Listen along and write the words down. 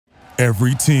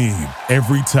Every team,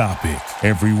 every topic,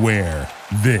 everywhere.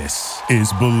 This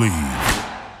is Believe.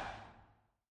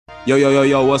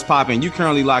 Yo, what's poppin'? You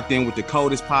currently locked in with the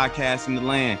coldest podcast in the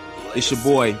land. It's your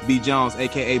boy, B. Jones,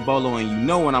 a.k.a. Bolo, and you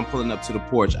know when I'm pulling up to the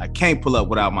porch, I can't pull up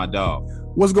without my dog.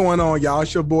 What's going on, y'all?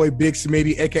 It's your boy, Big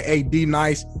Smitty, a.k.a.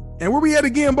 D-Nice. And where we at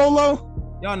again,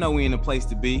 Bolo? Y'all know we in the place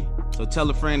to be, so tell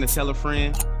a friend to tell a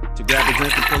friend to grab a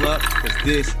drink and pull up, because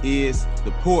this is The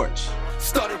Porch.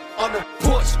 Started on the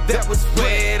porch, that was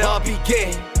where it all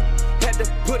began. Had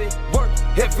to put in work,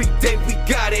 every day we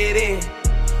got it in.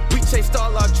 We chased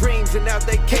all our dreams and now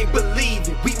they can't believe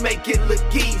it. We make it look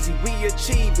easy, we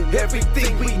achieving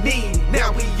everything we need. Now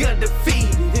we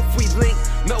undefeated. If we link,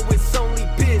 no, it's only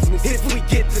business. If we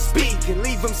get to speak and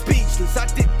leave them speechless. I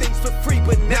did things for free,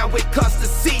 but now it costs to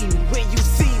see me. When you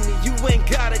see me, you ain't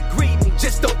gotta greet me.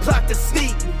 Just don't plot to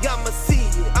sneak me. I'ma see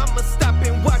it, I'ma stop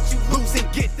and watch you lose and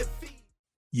get defeated.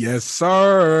 Yes,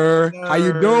 sir. How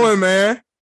you doing, man?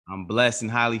 I'm blessed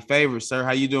and highly favored, sir.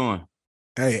 How you doing?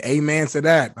 Hey, amen to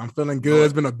that. I'm feeling good.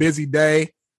 It's been a busy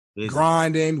day,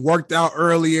 grinding, worked out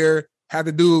earlier, had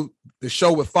to do the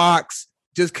show with Fox,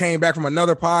 just came back from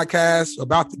another podcast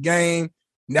about the game.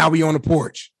 Now we on the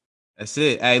porch. That's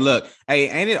it. Hey, look,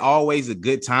 ain't it always a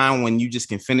good time when you just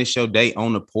can finish your day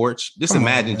on the porch? Just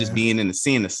imagine just being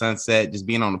seeing the sunset, just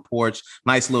being on the porch,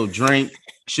 nice little drink,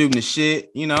 shooting the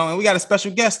shit, you know, and we got a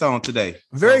special guest on today.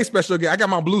 Very special guest. I got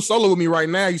my blue solo with me right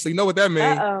now. You know what that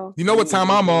means. Uh-oh. You know what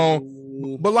time I'm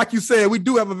on. But like you said, we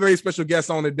do have a very special guest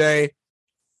on today.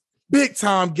 Big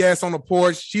time guest on the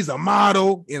porch. She's a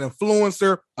model, an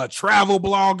influencer, a travel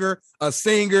blogger, a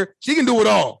singer. She can do it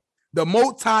all. The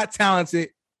multi-talented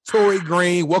Tori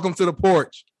Green. Welcome to the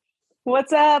porch.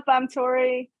 What's up? I'm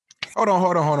Tori. Hold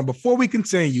on. Before we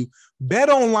continue, Bet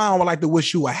Online would like to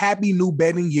wish you a happy new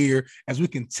betting year as we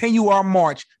continue our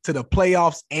march to the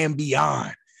playoffs and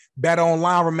beyond. Bet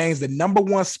Online remains the number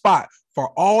one spot for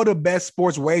all the best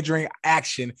sports wagering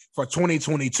action for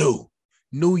 2022.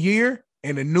 New year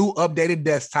and a new updated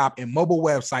desktop and mobile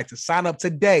website to sign up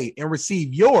today and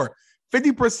receive your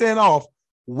 50% off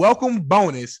welcome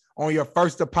bonus on your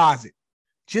first deposit.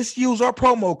 Just use our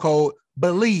promo code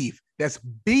BELIEVE. That's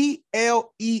BLEAV,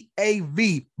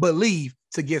 BELIEVE,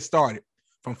 to get started.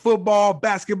 From football,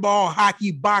 basketball,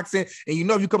 hockey, boxing, and you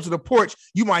know if you come to the porch,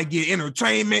 you might get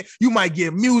entertainment, you might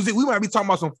get music, we might be talking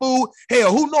about some food.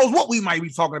 Hell, who knows what we might be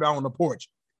talking about on the porch.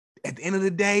 At the end of the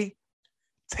day,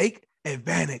 take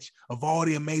advantage of all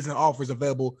the amazing offers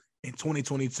available in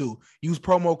 2022. Use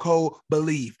promo code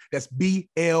BELIEVE. That's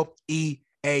BLEAV.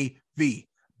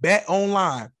 Bet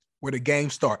Online, where the game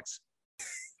starts.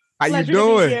 How Pleasure you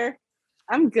doing? to be here.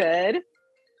 I'm good.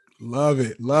 Love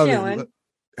it. Chilling.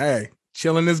 Hey,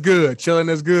 chilling is good.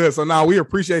 So now we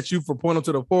appreciate you for pointing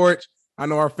to the porch. I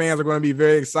know our fans are going to be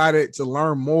very excited to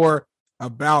learn more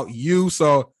about you.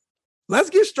 So let's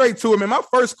get straight to it, man. My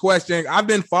first question, I've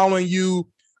been following you,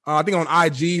 I think on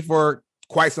IG for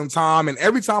quite some time. And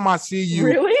every time I see you.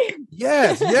 Really?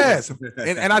 Yes.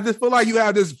 and I just feel like you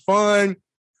have this fun,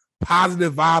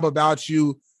 positive vibe about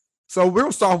you. So we're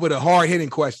going to start with a hard-hitting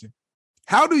question.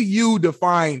 How do you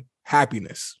define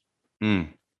happiness?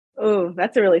 Oh,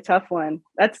 that's a really tough one.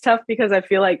 That's tough because I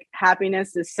feel like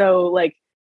happiness is so like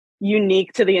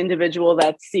unique to the individual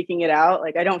that's seeking it out.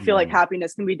 Like I don't feel like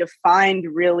happiness can be defined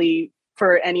really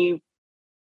for any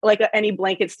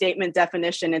blanket statement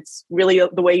definition. It's really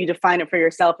the way you define it for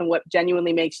yourself and what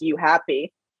genuinely makes you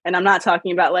happy. And I'm not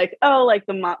talking about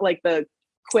the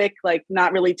quick, like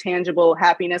not really tangible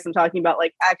happiness. I'm talking about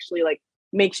like actually like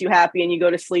makes you happy and you go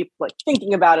to sleep like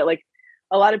thinking about it. Like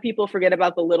a lot of people forget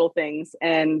about the little things,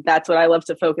 and that's what I love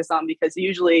to focus on because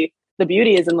usually the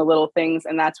beauty is in the little things,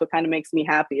 and that's what kind of makes me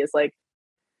happy is like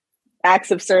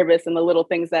acts of service and the little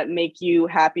things that make you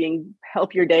happy and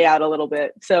help your day out a little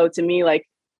bit. So to me, like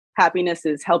happiness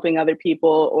is helping other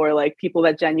people or like people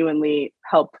that genuinely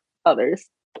help others.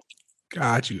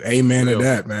 Got you. Amen to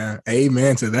that, man.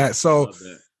 Amen to that. So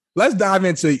let's dive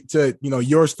into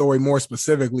your story more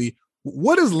specifically.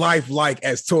 What is life like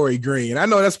as Tori Green? I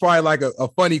know that's probably like a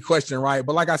funny question, right?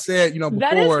 But like I said, before.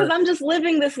 That is because I'm just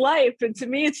living this life. And to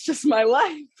me, it's just my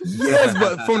life. Yes,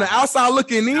 but from the outside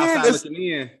looking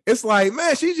in, it's like,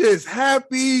 man, she's just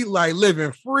happy, like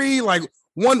living free. Like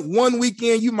one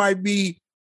weekend, you might be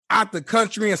out the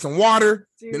country in some water.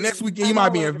 Dude, the next weekend, you might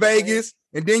be in Vegas.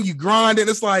 And then you grind. And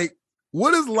it's like,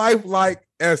 what is life like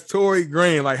as Tori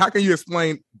Green? Like, how can you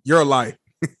explain your life?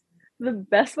 The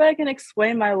best way I can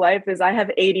explain my life is I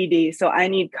have ADD, so I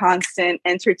need constant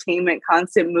entertainment,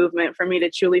 constant movement for me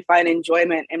to truly find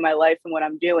enjoyment in my life and what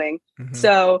I'm doing. Mm-hmm.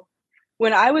 So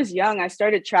when I was young, I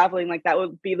started traveling. Like that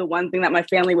would be the one thing that my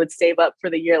family would save up for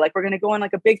the year. Like we're going to go on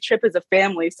like a big trip as a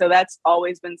family. So that's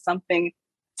always been something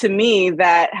to me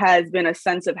that has been a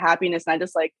sense of happiness. And I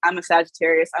just like, I'm a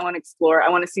Sagittarius. I want to explore. I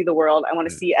want to see the world. I want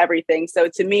to see everything. So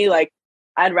to me, like,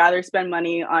 I'd rather spend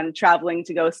money on traveling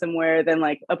to go somewhere than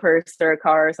like a purse or a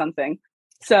car or something.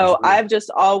 So I've just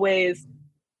always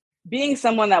being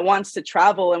someone that wants to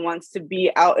travel and wants to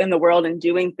be out in the world and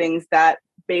doing things that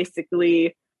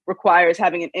basically requires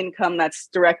having an income that's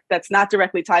not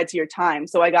directly tied to your time.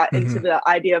 So I got into the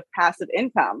idea of passive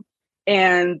income,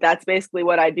 and that's basically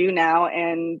what I do now.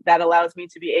 And that allows me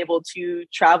to be able to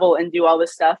travel and do all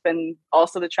this stuff. And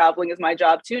also the traveling is my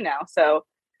job too now. So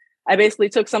I basically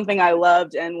took something I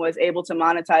loved and was able to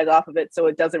monetize off of it. So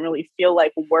it doesn't really feel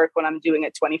like work when I'm doing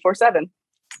it 24/7.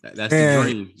 That's the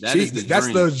dream. That's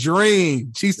the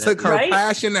dream. She took her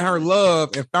passion and her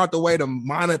love and found the way to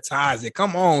monetize it.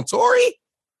 Come on, Tori.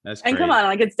 That's crazy. And come on,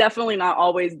 like it's definitely not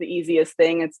always the easiest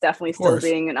thing. It's definitely still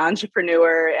being an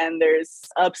entrepreneur, and there's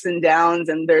ups and downs,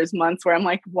 and there's months where I'm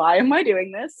like, why am I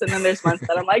doing this? And then there's months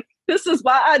that I'm like, this is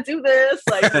why I do this.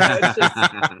 Like, you know, it's just,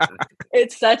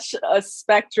 it's such a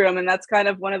spectrum. And that's kind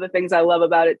of one of the things I love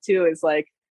about it too, is like,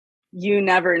 you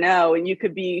never know. And you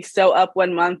could be so up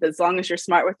one month, as long as you're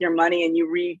smart with your money and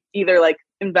you either like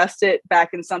invest it back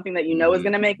in something that you know is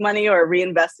going to make money, or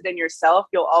reinvest it in yourself,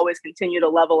 you'll always continue to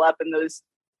level up, and those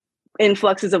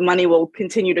influxes of money will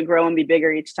continue to grow and be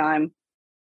bigger each time.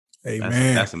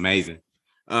 Amen. That's amazing.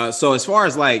 So as far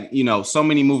as like, you know, so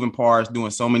many moving parts,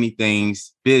 doing so many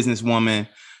things, businesswoman,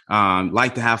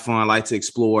 like to have fun, like to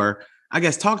explore, I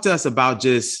guess, talk to us about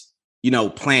just, you know,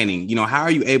 planning. You know, how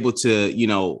are you able to, you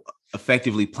know,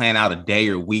 effectively plan out a day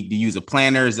or week? Do you use a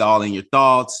planner? Is it all in your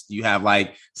thoughts? Do you have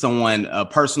like someone, a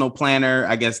personal planner?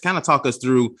 I guess kind of talk us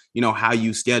through, you know, how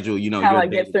you schedule, you know, how I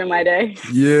get through my day.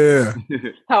 Yeah.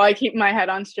 How I keep my head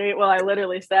on straight. Well, I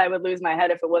literally said I would lose my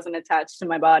head if it wasn't attached to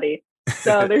my body.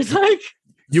 So there's like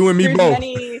you and me both.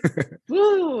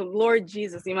 Lord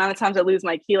Jesus, the amount of times I lose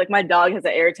my key. Like my dog has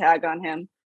an air tag on him.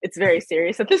 It's very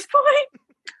serious at this point.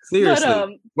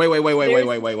 Seriously. But, wait.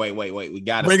 We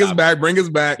gotta bring us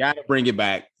back. Gotta bring it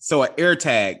back. So an air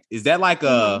tag, is that like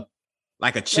a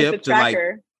chip? Like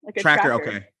tracker. Like a tracker.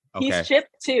 Okay. He's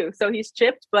chipped too. So he's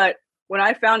chipped, but when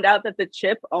I found out that the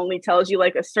chip only tells you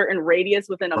like a certain radius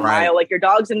within a mile, like your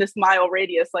dog's in this mile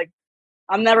radius, like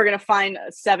I'm never going to find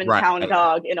a 7-pound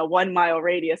dog in a 1 mile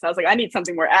radius. I was like, I need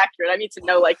something more accurate. I need to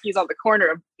know like he's on the corner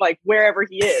of like wherever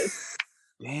he is.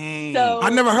 Dang. So I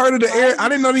never heard of the air. I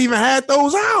didn't know they even had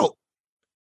those out.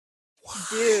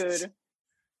 Dude.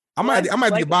 I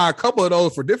might buy a couple of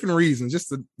those for different reasons, just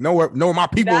to know where my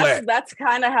people at. That's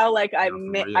kind of how like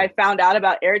I found out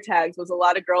about air tags. Was a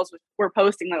lot of girls were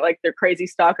posting that like their crazy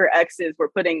stalker exes were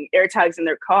putting air tags in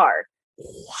their car.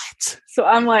 What? So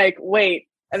I'm like, wait.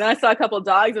 And then I saw a couple of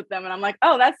dogs with them, and I'm like,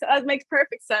 oh, that makes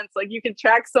perfect sense. Like you can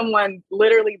track someone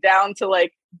literally down to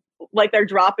like they're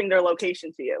dropping their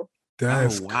location to you.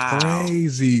 That's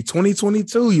crazy.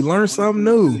 2022, you learn something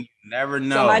new. You never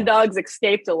know. So my dog's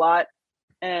escaped a lot,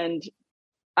 and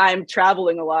I'm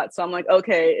traveling a lot. So I'm like,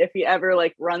 okay, if he ever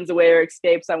like runs away or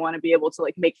escapes, I want to be able to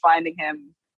like make finding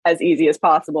him as easy as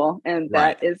possible. And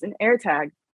that is an air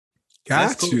tag.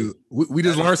 Got you. We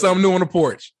just learned something new on the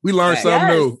porch. We learned something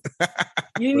new.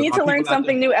 You need to learn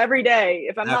something new every day.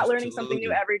 If I'm not learning something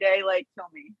new every day, like kill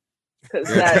me. Because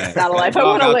that's not a life I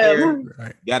want to live.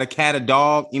 Right. Got a cat, a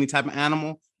dog, any type of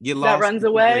animal, get lost. That runs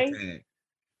away.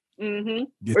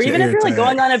 Mm-hmm. Or even if you're like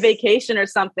going on a vacation or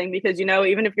something, because, you know,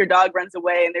 even if your dog runs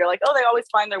away and they're like, oh, they always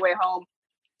find their way home.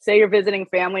 Say you're visiting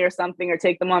family or something, or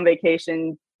take them on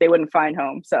vacation, they wouldn't find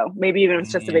home. So maybe even if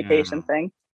it's just a vacation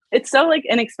thing. It's so like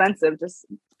inexpensive, just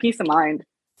peace of mind.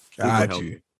 Got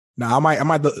you. Now I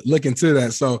might look into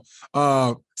that. So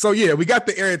yeah, we got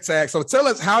the air tag. So tell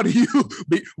us, how do you?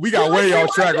 We got way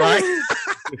off track, right?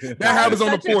 That happens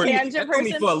on the porch. That threw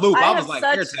me for a loop. I was like,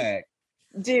 air tag.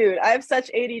 Dude, I have such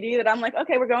ADD that I'm like,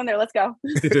 okay, we're going there. Let's go.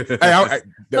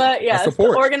 But yeah, it's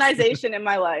the organization in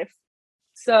my life.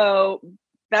 So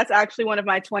that's actually one of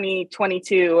my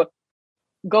 2022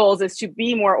 goals, is to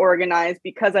be more organized,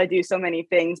 because I do so many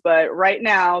things. But right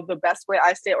now, the best way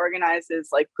I stay organized is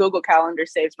like Google Calendar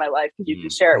saves my life, because you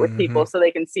can share it with people so they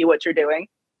can see what you're doing.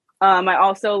 I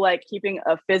also like keeping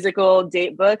a physical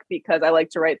date book, because I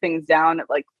like to write things down. It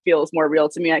like feels more real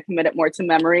to me. I commit it more to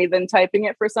memory than typing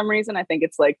it for some reason. I think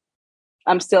it's like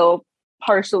I'm still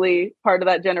partially part of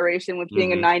that generation with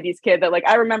being a 90s kid, that like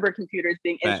I remember computers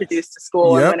being introduced to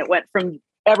school and when it went from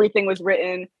everything was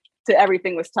written to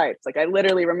everything was typed. Like I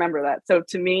literally remember that. So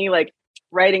to me, like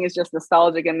writing is just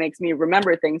nostalgic and makes me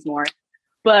remember things more.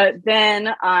 But then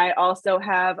I also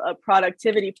have a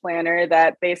productivity planner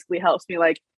that basically helps me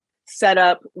like set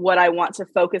up what I want to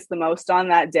focus the most on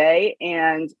that day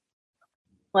and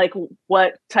like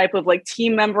what type of like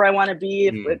team member I want to be.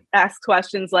 It asks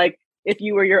questions like, if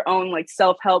you were your own like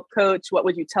self-help coach, what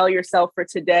would you tell yourself for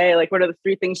today? Like, what are the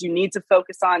 3 things you need to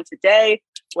focus on today?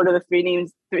 What are the 3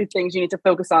 things you need to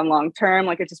focus on long term?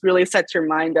 Like, it just really sets your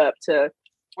mind up to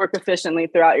work efficiently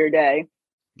throughout your day.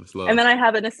 And then I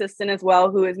have an assistant as well,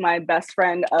 who is my best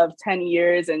friend of 10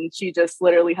 years. And she just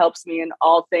literally helps me in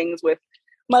all things with,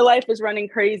 my life is running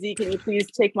crazy. Can you please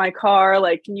take my car?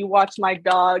 Like, can you watch my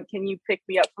dog? Can you pick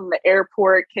me up from the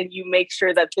airport? Can you make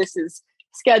sure that this is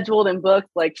scheduled and booked?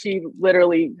 Like, she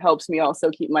literally helps me also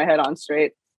keep my head on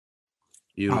straight.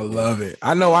 I love it.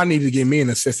 I know I need to get me an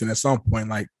assistant at some point.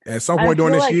 Like at some point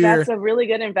during this year. That's a really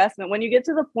good investment. When you get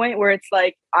to the point where it's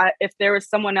like, if there was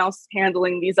someone else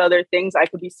handling these other things, I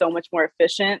could be so much more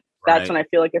efficient. Right. That's when I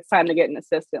feel like it's time to get an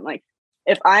assistant. Like,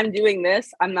 if I'm doing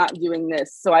this, I'm not doing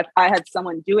this. So if I had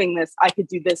someone doing this, I could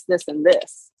do this, this, and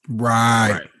this.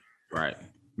 Right.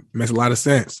 Makes a lot of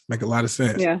sense.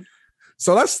 Yeah.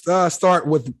 So let's start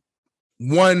with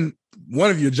one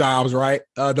of your jobs, right?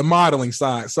 The modeling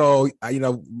side. So,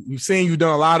 we've seen you've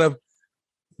done a lot of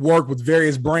work with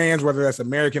various brands, whether that's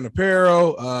American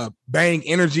Apparel, Bang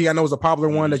Energy. I know is a popular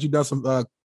one that you've done some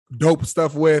dope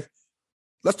stuff with.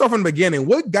 Let's start from the beginning.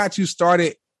 What got you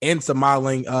started into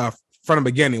modeling from the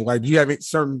beginning? Like, do you have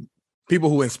certain people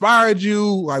who inspired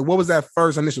you? Like, what was that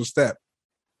first initial step?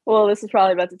 Well, this is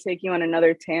probably about to take you on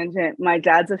another tangent. My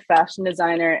dad's a fashion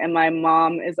designer and my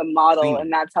mom is a model,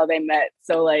 and that's how they met.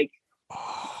 So like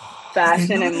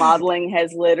fashion and modeling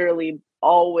has literally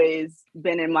always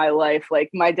been in my life.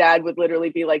 Like, my dad would literally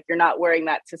be like, you're not wearing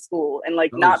that to school. And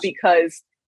like, not because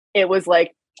it was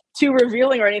like too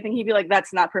revealing or anything. He'd be like,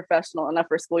 that's not professional enough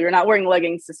for school. You're not wearing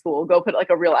leggings to school. Go put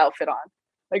like a real outfit on.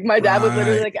 Like, my dad would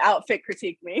literally like outfit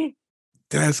critique me.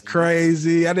 That's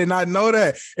crazy. I did not know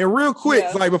that. And real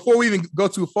quick, like before we even go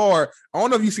too far, I don't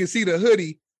know if you can see the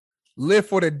hoodie, Live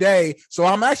for the Day. So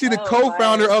I'm actually the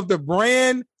co-founder of the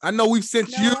brand. I know we've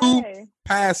sent you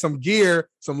past some gear,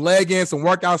 some leggings, some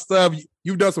workout stuff.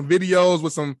 You've done some videos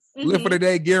with some Live for the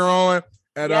Day gear on.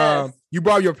 And you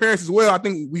brought your parents as well. I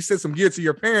think we sent some gear to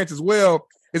your parents as well.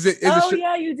 Is it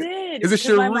yeah, you did. Is it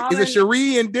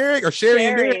Cherie and Derek or Sherry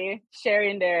and Derek?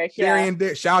 Sherry and Derek. Sherry and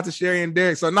Derek. Shout out to Sherry and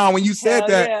Derek. So now when you said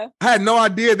that, I had no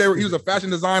idea he was a fashion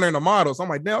designer and a model. So I'm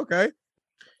like, damn, okay.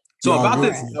 So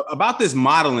about this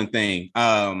modeling thing.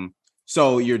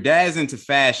 So your dad's into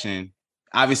fashion.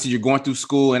 Obviously, you're going through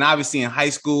school, and obviously in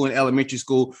high school and elementary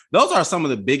school, those are some of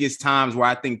the biggest times where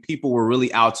I think people were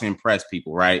really out to impress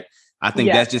people, right? I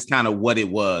think that's just kind of what it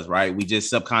was, right? We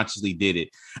just subconsciously did it.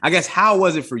 I guess, how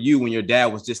was it for you when your dad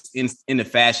was just into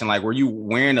fashion? Like, were you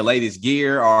wearing the latest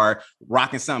gear or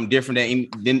rocking something different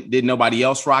that didn't nobody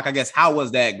else rock? I guess, how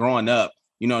was that growing up,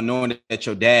 knowing that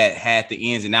your dad had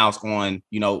the ins and outs on,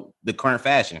 the current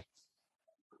fashion?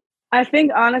 I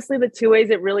think, honestly, the 2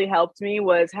 ways it really helped me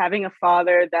was having a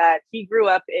father that he grew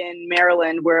up in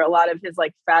Maryland, where a lot of his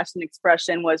like fashion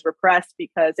expression was repressed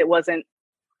because it wasn't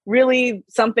really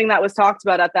something that was talked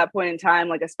about at that point in time.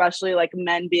 Like, especially like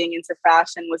men being into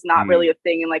fashion was not really a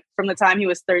thing. And like, from the time he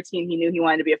was 13, he knew he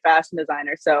wanted to be a fashion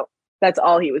designer. So that's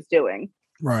all he was doing.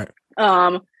 Right.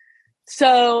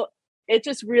 So it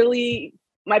just really,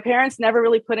 my parents never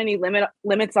really put any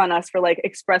limits on us for like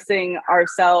expressing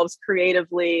ourselves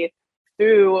creatively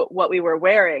through what we were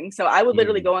wearing. So I would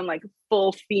literally go in like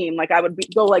full theme. Like, I would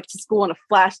go like to school in a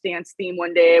flash dance theme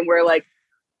one day and wear like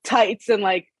tights and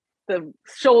like the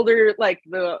shoulder, like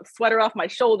the sweater off my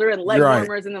shoulder and leg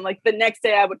warmers. And then like the next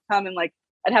day I would come and like,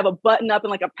 I'd have a button up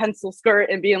and like a pencil skirt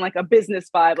and be in like a business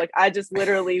vibe. Like, I just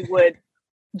literally would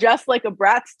dress like a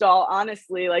Bratz doll.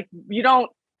 Honestly, like, you don't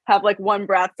have like one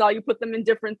Bratz doll, you put them in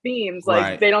different themes.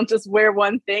 Like, they don't just wear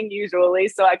one thing usually.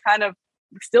 So I kind of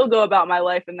still go about my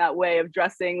life in that way of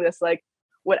dressing this, like,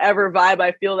 whatever vibe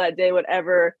I feel that day,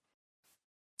 whatever,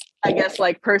 I guess,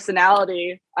 like,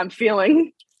 personality I'm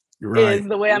feeling is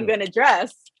the way I'm going to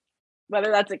dress,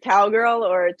 whether that's a cowgirl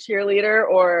or a cheerleader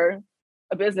or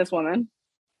a businesswoman.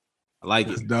 I like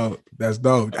it. That's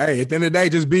dope. Hey, at the end of the day,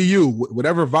 just be you.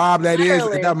 Whatever vibe that is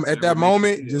at that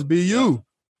moment, just be you.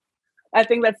 I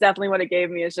think that's definitely what it gave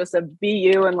me, is just a be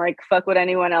you and like fuck what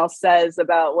anyone else says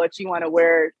about what you want to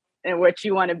wear and what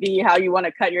you want to be, how you want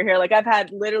to cut your hair. Like, I've had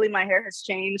literally, my hair has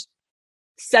changed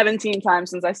 17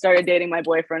 times since I started dating my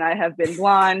boyfriend. I have been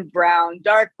blonde, brown,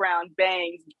 dark brown,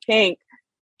 bangs, pink,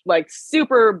 like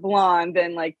super blonde,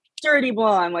 and like dirty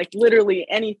blonde, like literally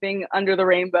anything under the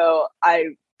rainbow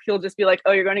I he'll just be like,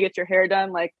 "Oh, you're going to get your hair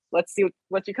done. Like, let's see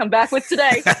what you come back with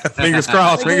today." Fingers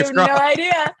crossed. Like, Fingers crossed. No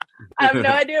idea. I have no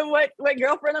idea what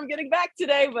girlfriend I'm getting back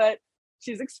today, but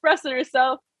she's expressing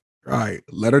herself. Right.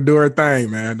 Let her do her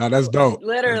thing, man. No, that's dope.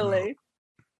 Literally. That's dope.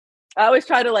 I always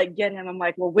try to like get him. I'm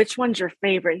like, well, which one's your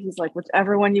favorite? He's like,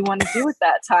 whichever one you want to do at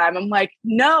that time. I'm like,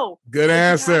 no. Good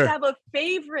answer. You have to have a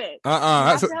favorite.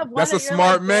 That's a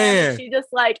smart man. She just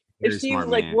like, Very if she smart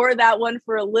like man. wore that one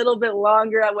for a little bit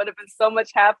longer, I would have been so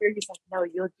much happier. He's like, no,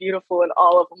 you look beautiful in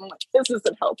all of them. I'm like, this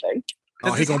isn't helping.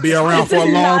 Oh, he's gonna be around for a This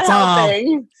is long not time.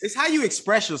 helping. It's how you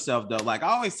express yourself, though. Like I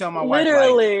always tell my wife,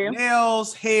 Literally. like,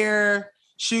 nails, hair,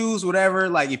 shoes, whatever.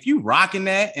 Like if you rocking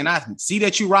that, and I see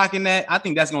that you rocking that, I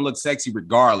think that's gonna look sexy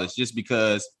regardless, just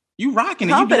because you rocking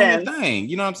it, you doing your thing.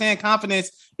 You know what I'm saying? Confidence,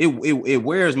 it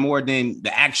wears more than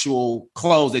the actual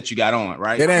clothes that you got on,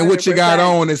 right? It ain't what you 100%. got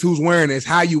on, it's who's wearing it. It's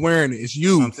how you wearing it. It's you.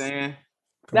 You know what I'm saying?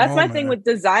 That's my thing with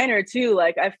designer too.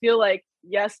 Like I feel like,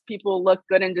 yes, people look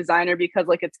good in designer because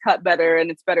like it's cut better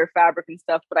and it's better fabric and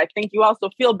stuff. But I think you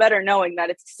also feel better knowing that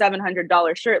it's a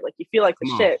 $700 shirt. Like you feel like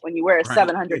the shit when you wear a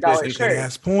 $700 shirt.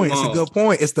 That's point. It's a good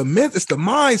point. It's the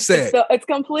mindset. It's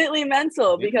completely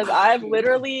mental because I've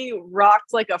literally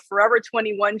rocked like a Forever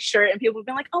 21 shirt and people have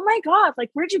been like, oh my God,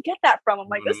 like where'd you get that from? I'm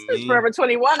like, this is Forever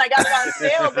 21. I got it on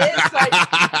sale, bitch.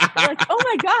 Like, oh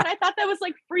my God, I thought that was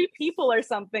like Free People or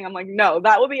something. I'm like, no,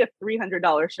 that would be a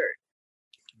 $300 shirt.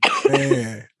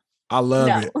 Man, I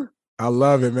love it. I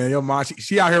love it, man. Your mom,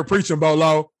 she out here preaching,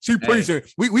 Bolo. She preaching.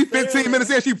 We 15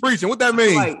 minutes in, she preaching. What that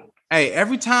mean? Like, hey,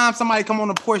 every time somebody come on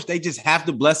the porch, they just have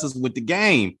to bless us with the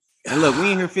game. And look,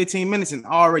 we in here 15 minutes and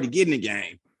already getting the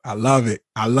game. I love it.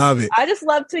 I love it. I just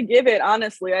love to give it,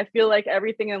 honestly. I feel like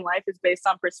everything in life is based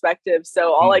on perspective.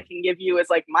 So all I can give you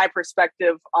is like my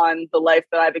perspective on the life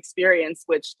that I've experienced,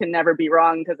 which can never be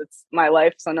wrong because it's my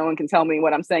life. So no one can tell me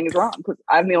what I'm saying is wrong because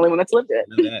I'm the only one that's lived it.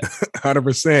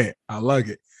 100%. I like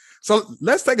it. So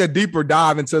let's take a deeper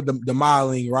dive into the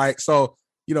modeling, right? So,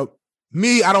 you know,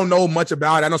 me, I don't know much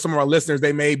about it. I know some of our listeners,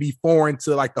 they may be foreign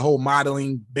to like the whole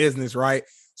modeling business, right?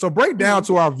 So break down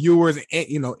to our viewers and,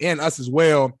 you know, and us as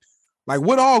well, like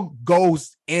what all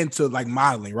goes into like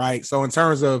modeling, right? So in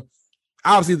terms of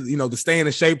obviously, you know, the staying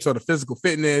in shape, so the physical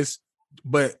fitness,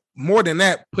 but more than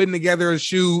that, putting together a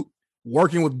shoot,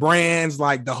 working with brands,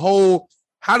 like the whole,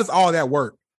 how does all that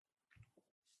work?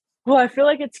 Well, I feel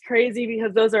like it's crazy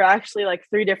because those are actually like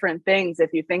three different things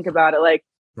if you think about it. Like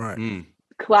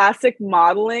classic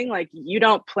modeling, like you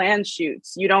don't plan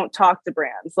shoots, you don't talk to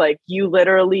brands, like you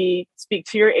literally speak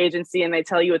to your agency and they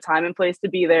tell you a time and place to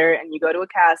be there and you go to a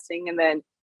casting and then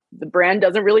the brand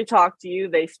doesn't really talk to you.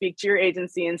 They speak to your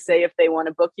agency and say if they want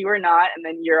to book you or not, and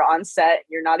then you're on set.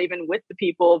 You're not even with the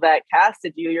people that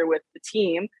casted you, you're with the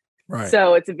team. Right.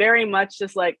 So it's very much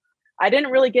just like, I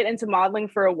didn't really get into modeling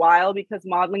for a while because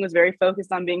modeling was very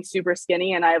focused on being super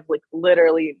skinny. And I've like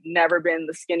literally never been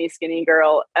the skinny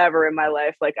girl ever in my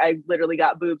life. Like I literally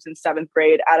got boobs in 7th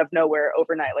grade out of nowhere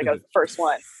overnight. Like I was the first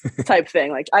one type thing.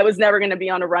 Like I was never going to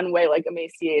be on a runway like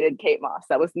emaciated Kate Moss.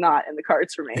 That was not in the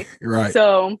cards for me. Right.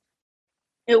 So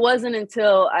it wasn't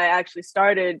until I actually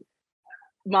started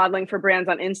modeling for brands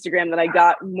on Instagram that I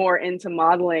got more into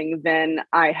modeling than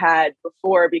I had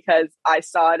before because I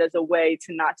saw it as a way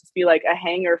to not just be like a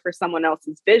hanger for someone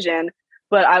else's vision,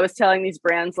 but I was telling these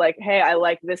brands like, hey, I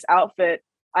like this outfit.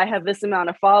 I have this amount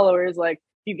of followers. Like,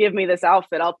 if you give me this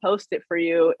outfit, I'll post it for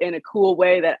you in a cool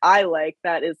way that I like,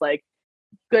 that is like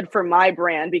good for my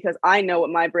brand because I know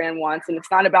what my brand wants. And it's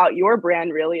not about your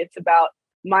brand, really. It's about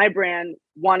my brand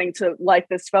wanting to like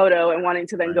this photo and wanting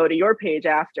to then go to your page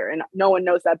after. And no one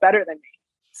knows that better than me.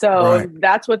 So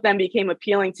that's what then became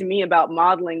appealing to me about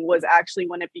modeling was actually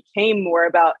when it became more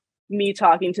about me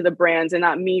talking to the brands and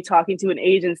not me talking to an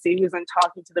agency who's then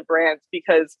talking to the brands,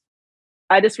 because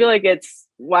I just feel like it's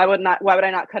why would I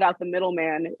not cut out the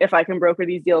middleman if I can broker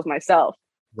these deals myself?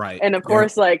 Right. And of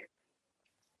course, like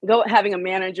having a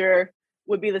manager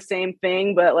would be the same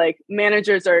thing, but like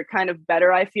managers are kind of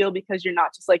better, I feel, because you're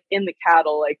not just like in the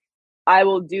cattle. Like I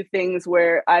will do things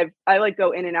where I like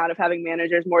go in and out of having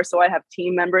managers more. So I have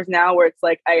team members now where it's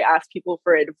like I ask people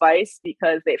for advice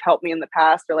because they've helped me in the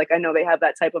past, or like I know they have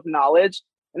that type of knowledge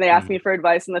and they ask me for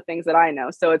advice on the things that I know.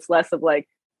 So it's less of like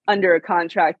under a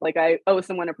contract, like I owe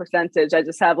someone a percentage. I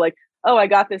just have like, oh, I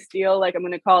got this deal, like I'm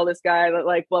going to call this guy that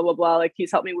like blah blah blah, like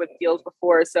he's helped me with deals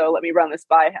before, so let me run this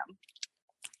by him.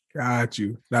 Got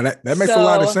you. Now that makes a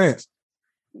lot of sense.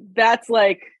 That's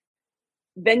like,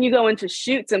 then you go into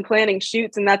shoots and planning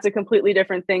shoots, and that's a completely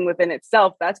different thing within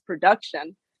itself. That's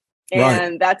production.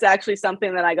 And that's actually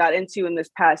something that I got into in this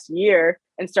past year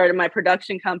and started my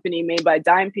production company Made by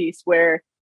Dime Piece, where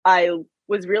I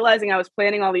was realizing I was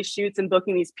planning all these shoots and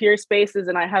booking these peer spaces,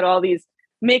 and I had all these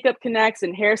makeup connects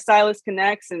and hairstylist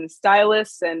connects and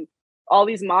stylists and all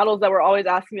these models that were always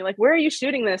asking me like, where are you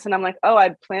shooting this? And I'm like, oh,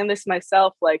 I planned this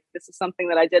myself. Like, this is something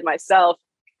that I did myself,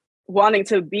 wanting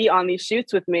to be on these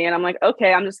shoots with me. And I'm like,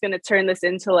 okay, I'm just going to turn this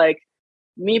into like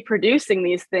me producing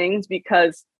these things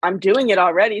because I'm doing it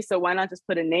already. So why not just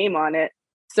put a name on it?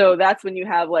 So that's when you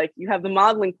have the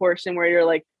modeling portion where you're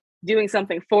like doing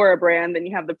something for a brand. Then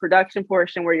you have the production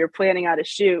portion where you're planning out a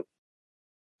shoot.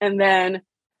 And then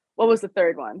what was the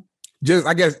third one? Just,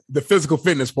 I guess, the physical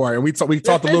fitness part. And we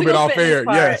talked a little bit off air.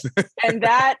 Yes. And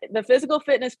the physical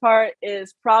fitness part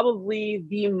is probably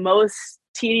the most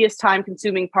tedious, time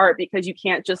consuming part, because you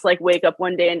can't just like wake up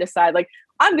one day and decide like,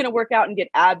 I'm going to work out and get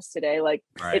abs today. Like,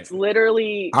 it's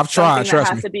literally I've tried. That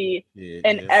has to be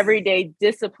an everyday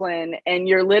discipline. And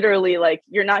you're literally like,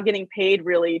 you're not getting paid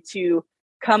really to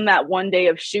come that one day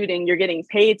of shooting. You're getting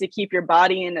paid to keep your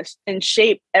body in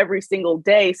shape every single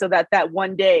day, so that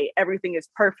one day everything is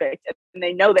perfect, and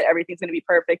they know that everything's going to be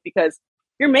perfect because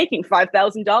you're making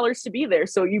 $5,000 to be there.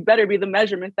 So you better be the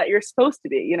measurement that you're supposed to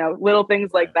be, you know, little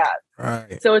things like that.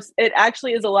 Right. So it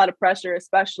actually is a lot of pressure,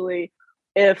 especially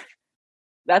if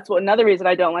another reason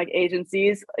I don't like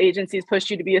agencies. Agencies push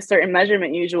you to be a certain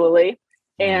measurement usually.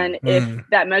 And if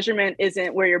that measurement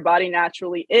isn't where your body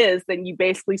naturally is, then you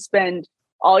basically spend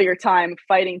all your time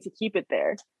fighting to keep it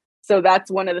there. So that's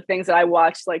one of the things that I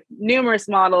watched, like numerous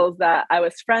models that I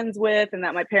was friends with and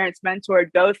that my parents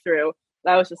mentored go through.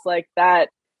 I was just like, that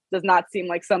does not seem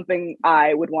like something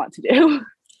I would want to do.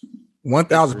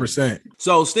 1,000%.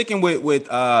 So sticking with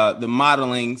the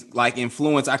modeling, like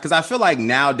influence, because I feel like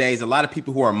nowadays a lot of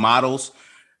people who are models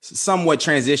somewhat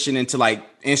transition into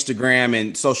like Instagram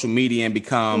and social media and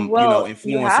become, influencers.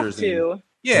 You have to.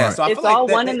 Yeah. Right. So I it's feel like all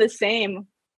one and the same.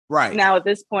 Right. Now at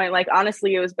this point, like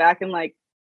honestly, it was back in like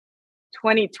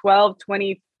 2012,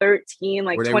 2013,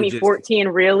 like 2014,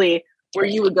 really, where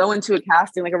you would go into a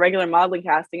casting, like a regular modeling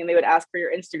casting, and they would ask for your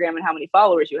Instagram and how many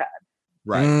followers you had.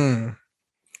 Right.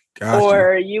 Gotcha.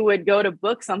 Or you would go to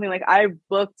book something. Like I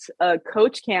booked a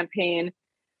coach campaign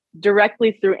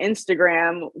directly through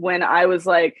Instagram when I was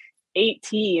like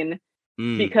 18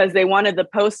 because they wanted the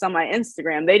posts on my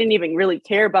Instagram. They didn't even really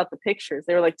care about the pictures.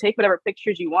 They were like, take whatever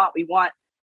pictures you want. We want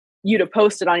you to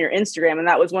post it on your Instagram. And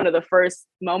that was one of the first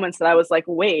moments that I was like,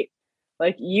 wait,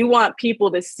 like you want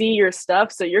people to see your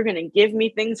stuff. So you're going to give me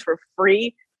things for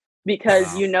free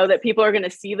because you know that people are going to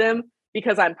see them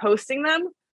because I'm posting them.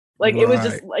 Like it was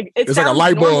just like, it sounds like a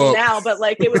light bulb now, but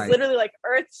like it was literally like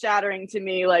earth shattering to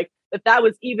me, like that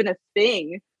was even a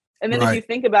thing. And then if you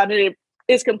think about it,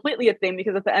 it's completely a thing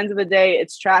because at the end of the day,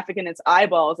 it's traffic and it's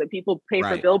eyeballs, and people pay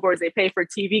for billboards, they pay for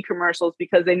TV commercials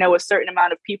because they know a certain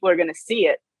amount of people are going to see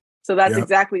it. So that's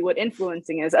exactly what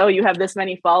influencing is. Oh, you have this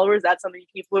many followers. That's something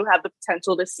people who have the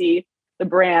potential to see the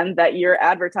brand that you're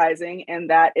advertising. And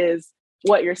that is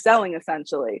what you're selling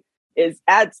essentially is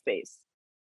ad space.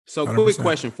 So 100%. Quick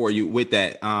question for you with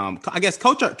that. I guess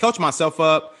coach myself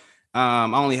up. I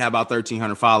only have about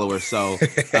 1,300 followers, so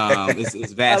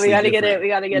it's vastly we got to different. get it. We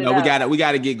got to get it. We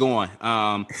got to get going.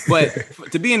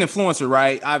 But to be an influencer,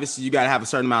 right? Obviously, you got to have a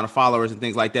certain amount of followers and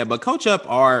things like that. But coach up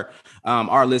our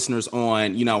listeners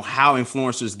on how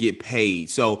influencers get paid.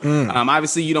 So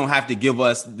obviously, you don't have to give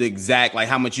us the exact like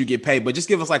how much you get paid, but just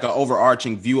give us like an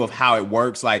overarching view of how it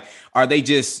works. Like, are they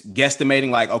just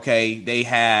guesstimating like, okay, they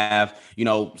have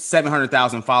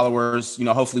 700,000 followers.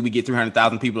 Hopefully we get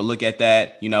 300,000 people to look at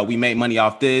that. We make money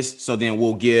off this, so then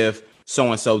we'll give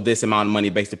so-and-so this amount of money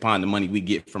based upon the money we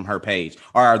get from her page.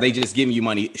 Or are they just giving you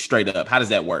money straight up? How does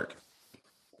that work?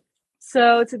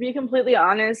 So to be completely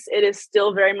honest, it is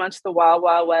still very much the wild,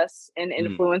 wild west in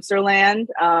influencer land.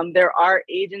 There are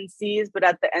agencies, but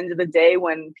at the end of the day,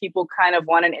 when people kind of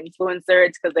want an influencer,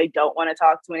 it's because they don't want to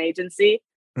talk to an agency.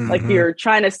 Like you're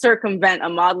trying to circumvent a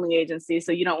modeling agency.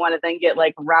 So you don't want to then get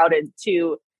like routed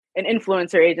to an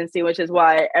influencer agency, which is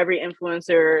why every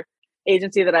influencer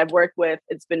agency that I've worked with,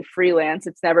 it's been freelance.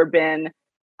 It's never been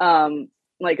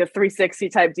like a 360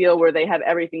 type deal where they have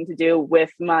everything to do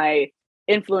with my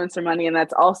influencer money. And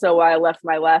that's also why I left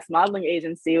my last modeling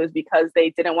agency, was because they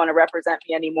didn't want to represent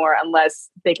me anymore unless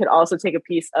they could also take a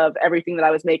piece of everything that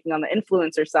I was making on the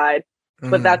influencer side.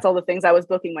 But that's all the things I was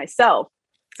booking myself.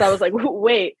 So I was like,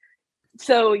 wait,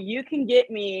 so you can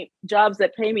get me jobs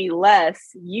that pay me less.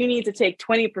 You need to take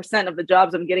 20% of the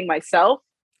jobs I'm getting myself.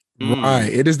 Right.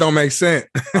 It just don't make sense.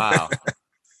 Wow.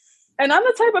 And I'm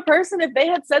the type of person, if they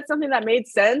had said something that made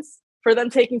sense for them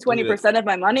taking 20% of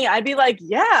my money, I'd be like,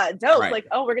 yeah, dope. Right. Like,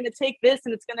 oh, we're going to take this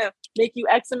and it's going to make you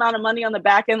X amount of money on the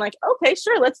back end. Like, okay,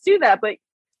 sure, let's do that. But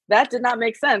that did not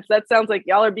make sense. That sounds like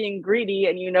y'all are being greedy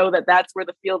and you know that that's where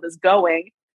the field is going.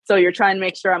 So you're trying to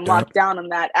make sure I'm locked down on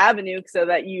that avenue so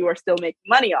that you are still making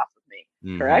money off of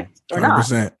me. Correct? Or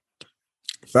 100%. Not?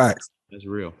 Facts. That's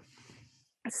real.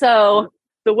 So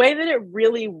the way that it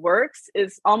really works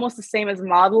is almost the same as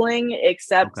modeling,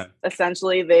 except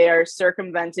essentially they are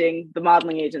circumventing the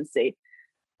modeling agency.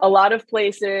 A lot of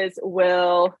places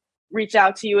will reach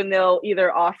out to you and they'll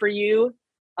either offer you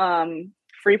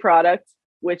free product,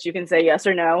 which you can say yes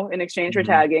or no in exchange for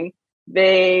tagging.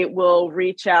 They will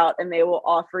reach out and they will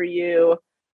offer you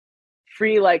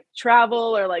free like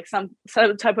travel or like some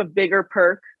type of bigger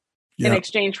perk in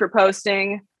exchange for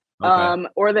posting.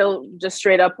 Or they'll just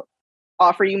straight up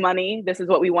offer you money. This is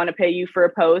what we want to pay you for a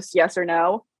post, yes or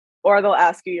no. Or they'll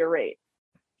ask you your rate.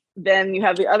 Then you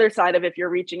have the other side of if you're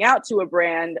reaching out to a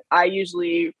brand. I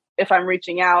usually, if I'm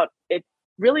reaching out, it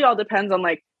really all depends on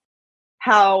like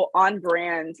how on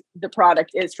brand the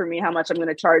product is for me, how much I'm going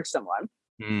to charge someone.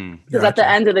 Because at the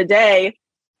end of the day,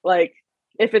 like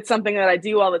if it's something that I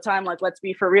do all the time, like let's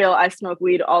be for real, I smoke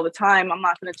weed all the time. I'm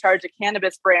not going to charge a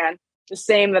cannabis brand the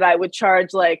same that I would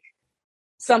charge like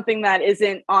something that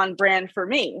isn't on brand for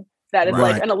me. That is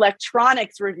like an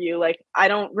electronics review. Like I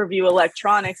don't review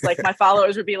electronics. Like my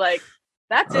followers would be like,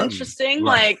 that's interesting.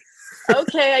 Like,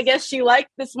 okay, I guess she liked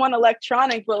this one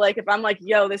electronic, but like if I'm like,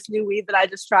 yo, this new weed that I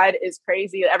just tried is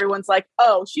crazy. Everyone's like,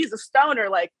 oh, she's a stoner.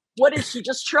 Like, what did she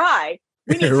just try?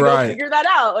 We need to go figure that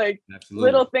out. Like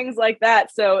little things like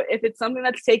that. So if it's something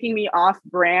that's taking me off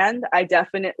brand, I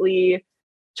definitely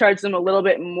charge them a little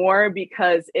bit more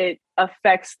because it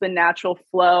affects the natural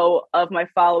flow of my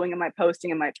following and my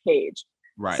posting and my page.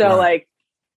 So like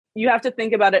you have to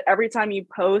think about it. Every time you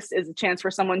post is a chance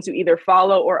for someone to either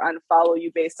follow or unfollow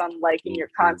you based on liking your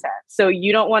content. So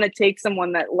you don't want to take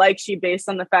someone that likes you based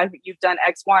on the fact that you've done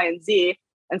X, Y, and Z,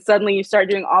 and suddenly you start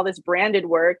doing all this branded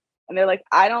work and they're like,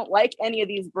 I don't like any of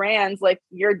these brands. Like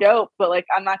you're dope, but like,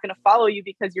 I'm not going to follow you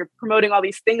because you're promoting all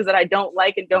these things that I don't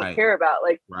like and don't care about.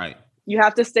 Like, you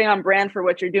have to stay on brand for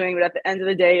what you're doing. But at the end of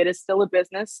the day, it is still a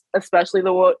business, especially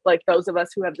like those of us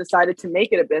who have decided to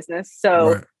make it a business.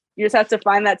 So you just have to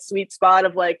find that sweet spot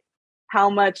of like, how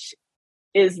much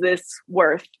is this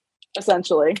worth,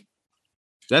 essentially?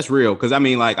 That's real. Cause I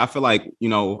mean, like, I feel like, you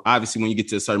know, obviously when you get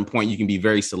to a certain point, you can be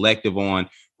very selective on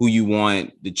who you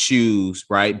want to choose.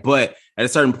 Right. But at a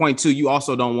certain point too, you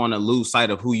also don't want to lose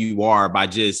sight of who you are by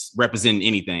just representing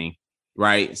anything.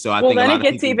 Right. So I think then it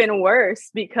gets even worse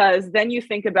because then you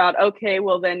think about, okay,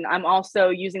 well, then I'm also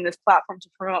using this platform to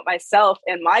promote myself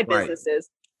and my businesses.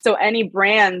 So any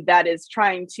brand that is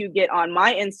trying to get on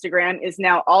my Instagram is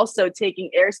now also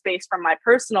taking airspace from my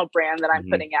personal brand that I'm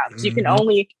putting out. So you can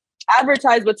only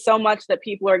advertise with so much that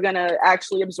people are going to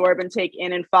actually absorb and take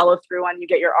in and follow through on. You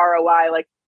get your ROI. Like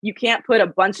you can't put a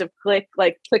bunch of click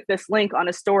this link on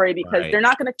a story because they're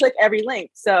not going to click every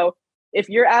link. So if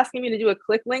you're asking me to do a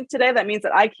click link today, that means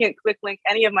that I can't click link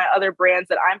any of my other brands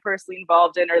that I'm personally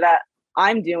involved in or that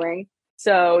I'm doing.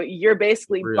 So you're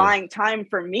basically buying time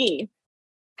for me,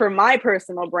 for my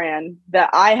personal brand that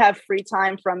I have free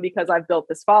time from because I've built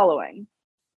this following.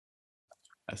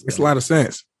 Makes a lot of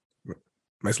sense.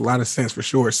 Makes a lot of sense for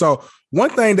sure. So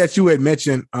one thing that you had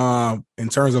mentioned in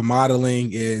terms of modeling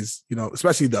is, you know,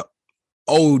 especially the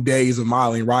old days of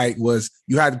modeling, right, was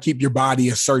you had to keep your body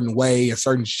a certain way, a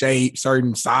certain shape,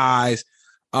 certain size.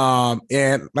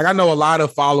 And like I know a lot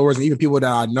of followers and even people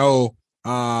that I know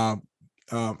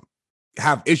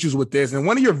have issues with this. And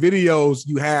one of your videos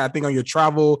you had, I think on your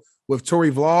travel with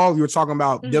Tori vlog, you were talking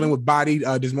about dealing with body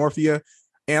dysmorphia.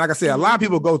 And like I said, a lot of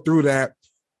people go through that.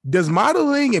 Does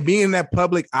modeling and being in that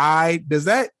public eye, does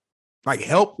that like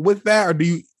help with that? Or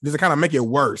does it kind of make it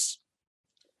worse?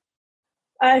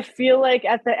 I feel like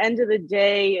at the end of the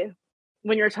day,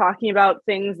 when you're talking about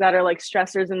things that are like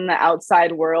stressors in the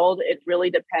outside world, it really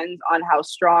depends on how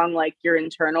strong like your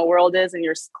internal world is and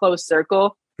your close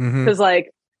circle. Because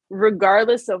like,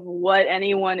 regardless of what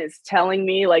anyone is telling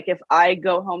me, like if I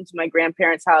go home to my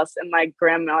grandparents' house and my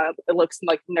grandma looks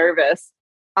like nervous,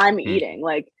 I'm eating.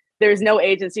 Like there's no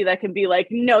agency that can be like,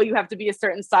 no, you have to be a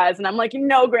certain size. And I'm like,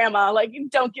 no, grandma, like you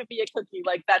don't give me a cookie.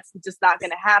 Like that's just not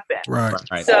going to happen.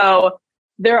 Right. So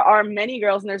there are many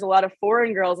girls, and there's a lot of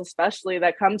foreign girls, especially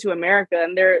that come to America,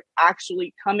 and they're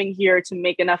actually coming here to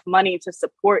make enough money to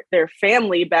support their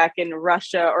family back in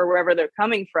Russia or wherever they're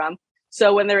coming from.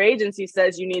 So when their agency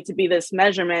says you need to be this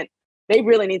measurement, they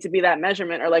really need to be that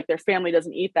measurement, or like their family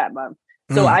doesn't eat that month.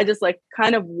 So I just like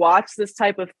kind of watched this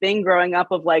type of thing growing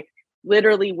up of like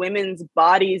literally women's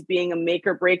bodies being a make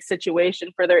or break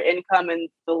situation for their income and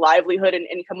the livelihood and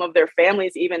income of their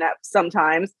families. Even at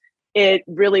sometimes it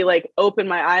really like opened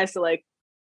my eyes to like,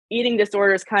 eating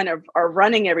disorders kind of are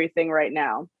running everything right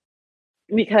now.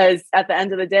 Because at the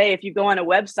end of the day, if you go on a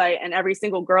website and every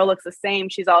single girl looks the same,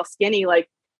 she's all skinny, like,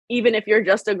 even if you're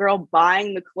just a girl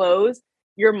buying the clothes,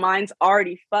 your mind's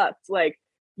already fucked. Like,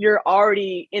 you're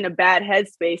already in a bad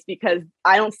headspace because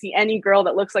I don't see any girl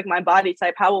that looks like my body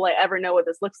type. How will I ever know what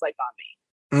this looks like on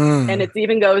me? And it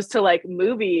even goes to like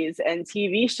movies and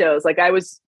TV shows. Like,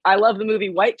 I love the movie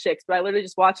White Chicks, but I literally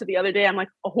just watched it the other day. I'm like,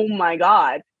 oh my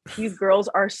God, these girls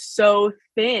are so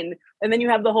thin. And then you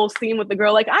have the whole scene with the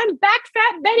girl, like, I'm back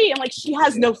fat Betty. And like, she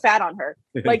has no fat on her.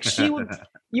 Like,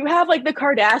 you have like the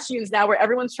Kardashians now where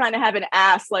everyone's trying to have an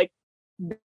ass. Like,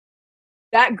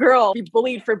 that girl be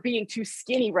bullied for being too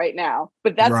skinny right now,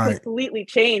 but that's completely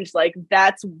changed. Like,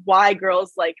 that's why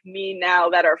girls like me now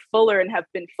that are fuller and have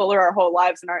been fuller our whole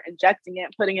lives and aren't injecting it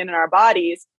and putting it in our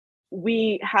bodies,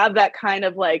 we have that kind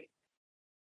of like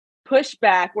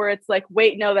pushback where it's like,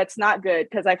 wait, no, that's not good.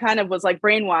 Cause I kind of was like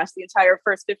brainwashed the entire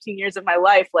first 15 years of my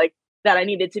life, like that I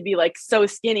needed to be like so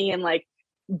skinny, and like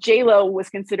J-Lo was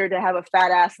considered to have a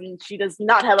fat ass, and she does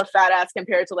not have a fat ass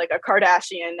compared to like a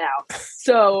Kardashian now.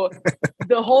 So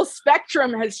the whole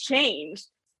spectrum has changed.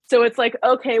 So it's like,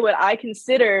 okay, what I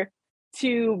consider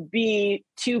to be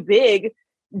too big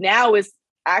now is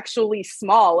actually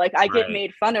small. Like, I get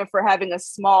made fun of for having a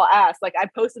small ass. Like, I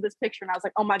posted this picture and I was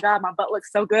like, oh my God, my butt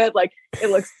looks so good. Like, it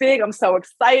looks big. I'm so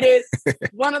excited.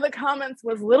 One of the comments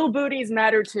was, little booties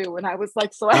matter too. And I was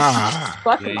like, so I should just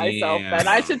fuck myself, and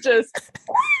I should just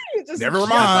never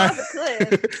mind.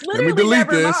 Let me delete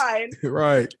this. Mind.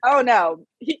 Right. Oh no,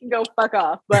 he can go fuck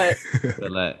off. But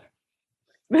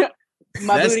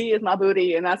my booty is my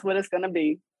booty, and that's what it's gonna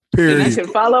be. Period. You can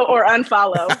follow or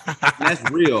unfollow. That's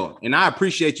real. And I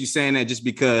appreciate you saying that, just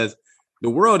because the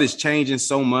world is changing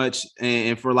so much.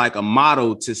 And for like a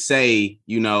model to say,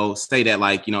 say that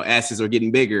like, asses are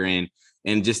getting bigger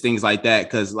and just things like that.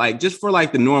 Cause like, just for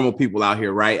like the normal people out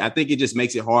here, right? I think it just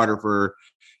makes it harder for,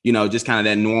 just kind of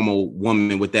that normal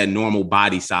woman with that normal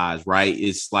body size, right?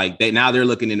 It's like they're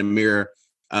looking in the mirror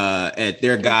at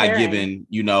their God-given,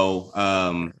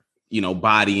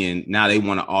 body, and now they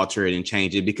want to alter it and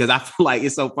change it, because I feel like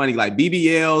it's so funny. Like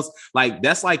BBLs, like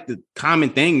that's like the common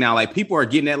thing now. Like, people are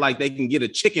getting that, like they can get a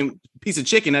piece of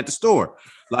chicken at the store.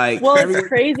 Like, well, it's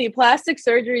crazy. Plastic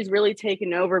surgery is really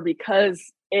taken over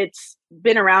because it's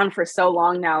been around for so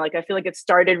long now. Like, I feel like it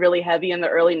started really heavy in the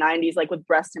early 90s, like with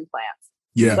breast implants.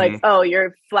 Yeah. Like, oh,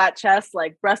 your flat chest,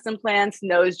 like breast implants,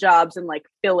 nose jobs, and like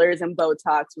fillers and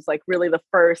Botox was like really the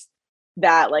first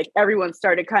that like everyone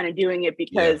started kind of doing it,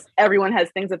 because everyone has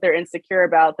things that they're insecure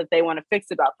about that they want to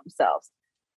fix about themselves.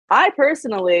 I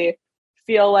personally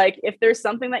feel like if there's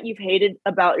something that you've hated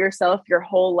about yourself your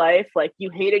whole life, like you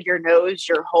hated your nose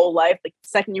your whole life, like the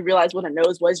second you realize what a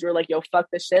nose was, you were like, yo, fuck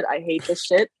this shit. I hate this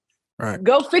shit. Right.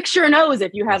 Go fix your nose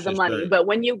if you have the money. But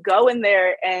when you go in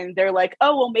there and they're like,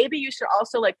 oh, well, maybe you should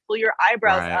also like pull your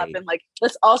eyebrows up and like,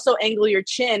 let's also angle your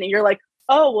chin. And you're like,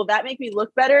 oh, will that make me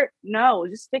look better? No,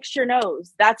 just fix your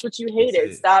nose. That's what you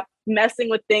hated. Stop messing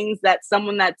with things that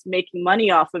someone that's making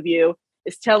money off of you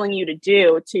is telling you to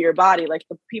do to your body. Like,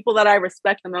 the people that I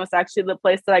respect the most, actually the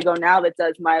place that I go now that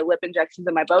does my lip injections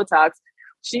and my Botox,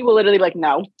 she will literally be like,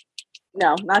 no,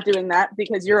 not doing that,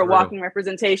 because you're a walking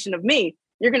representation of me.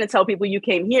 You're going to tell people you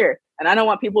came here. And I don't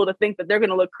want people to think that they're going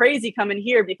to look crazy coming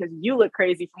here because you look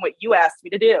crazy from what you asked me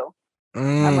to do.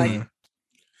 I'm like,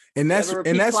 and that's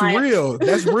real.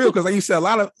 That's real. Cause like you said, a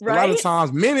lot of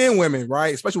times, men and women,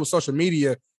 right? Especially with social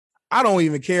media, I don't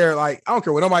even care. Like, I don't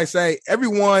care what nobody say.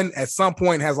 Everyone at some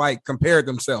point has like compared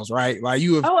themselves, right? Like,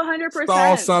 you have 100%.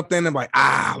 saw something and like,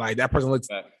 like that person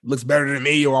looks better than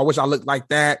me, or I wish I looked like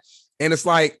that. And it's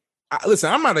like,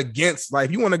 listen, I'm not against, like,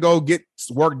 if you want to go get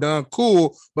work done,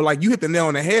 cool. But like, you hit the nail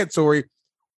on the head, Tori.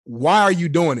 Why are you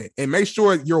doing it? And make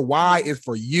sure your why is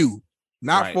for you,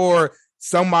 not for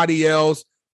somebody else.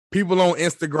 People on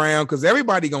Instagram, because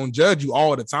everybody gonna judge you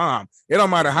all the time. It don't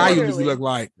matter how you look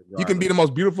like. You can be the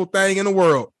most beautiful thing in the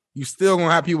world. You still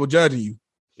gonna have people judging you.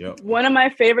 Yep. One of my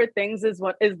favorite things is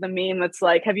the meme that's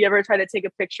like, have you ever tried to take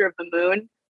a picture of the moon?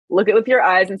 Look it with your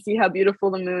eyes and see how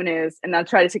beautiful the moon is, and now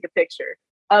try to take a picture.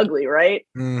 Ugly, right?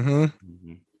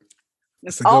 Mm-hmm.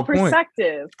 It's all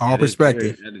perspective. All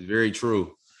perspective. That is very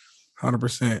true.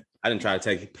 100%. I didn't try to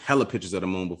take hella pictures of the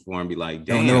moon before and be like,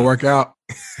 damn. Don't never work out.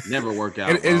 Never work out.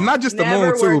 It's not just the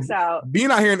moon too. Being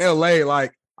out here in LA,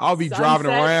 like, I'll be driving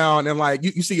around and like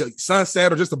you see a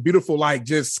sunset or just a beautiful like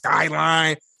just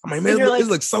skyline. I'm like, man, this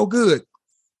looks so good.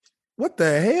 What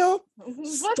the hell?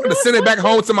 Trying to send it back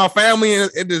home to my family, and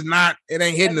it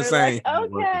ain't hitting the same.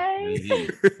 Like, okay.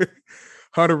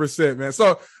 100%, man.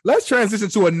 So let's transition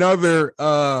to another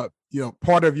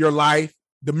part of your life.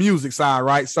 the music side,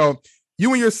 right? So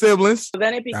you and your siblings. So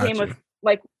then it became Gotcha.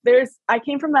 I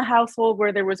came from a household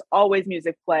where there was always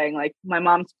music playing. Like my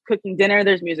mom's cooking dinner,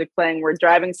 there's music playing. We're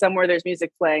driving somewhere, there's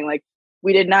music playing. Like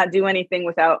we did not do anything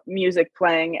without music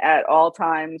playing at all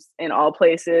times in all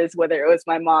places, whether it was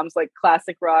my mom's like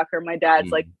classic rock or my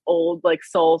dad's like old like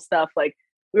soul stuff. Like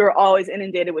we were always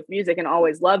inundated with music and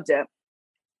always loved it.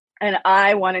 And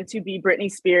I wanted to be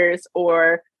Britney Spears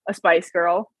or a Spice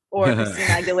Girl or Christina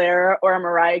Aguilera or a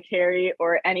Mariah Carey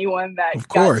or anyone that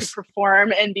got to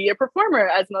perform and be a performer,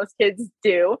 as most kids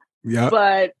do. Yeah.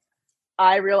 But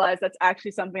I realized that's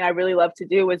actually something I really love to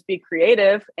do, was be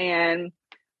creative. And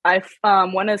I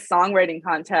won a songwriting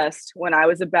contest when I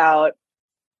was about,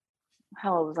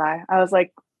 how old was I? I was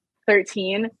like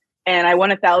 13, and I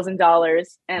won $1,000.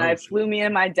 And I flew me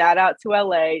and my dad out to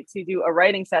LA to do a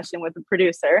writing session with a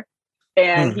producer,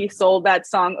 and he sold that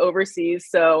song overseas.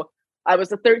 So I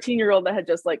was a 13-year-old that had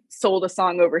just like sold a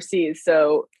song overseas.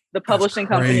 So the publishing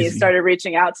companies started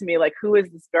reaching out to me like, who is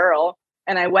this girl?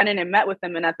 And I went in and met with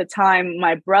them. And at the time,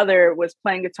 my brother was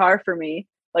playing guitar for me,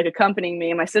 like accompanying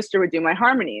me, and my sister would do my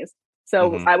harmonies.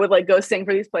 So I would like go sing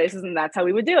for these places, and that's how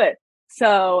we would do it.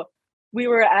 So we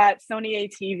were at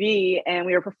Sony ATV and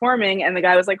we were performing, and the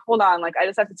guy was like, hold on, like, I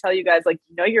just have to tell you guys, like,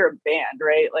 you know, you're a band,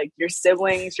 right? Like your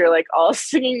siblings, you're like all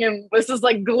singing, and this is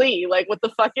like Glee. Like, what the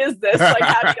fuck is this? Like,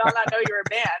 how do y'all not know you're a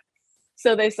band?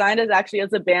 So they signed us actually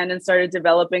as a band and started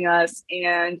developing us.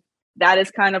 And that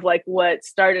is kind of like what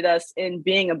started us in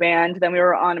being a band. Then we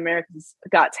were on America's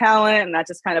Got Talent, and that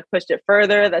just kind of pushed it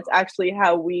further. That's actually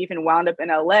how we even wound up in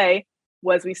LA,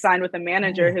 was we signed with a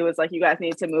manager who was like, you guys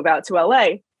need to move out to LA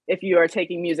if you are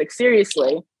taking music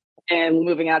seriously. And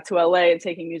moving out to LA and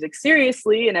taking music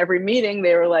seriously, in every meeting,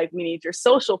 they were like, we need your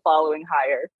social following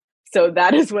higher. So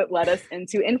that is what led us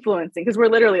into influencing, because we're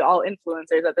literally all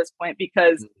influencers at this point,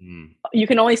 because you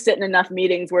can only sit in enough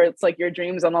meetings where it's like your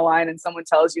dreams on the line and someone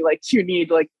tells you like you need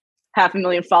like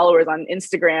 500,000 followers on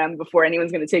Instagram before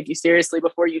anyone's going to take you seriously,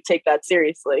 before you take that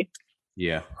seriously.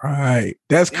 Yeah. Right.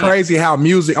 That's crazy how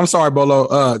music, I'm sorry, Bolo.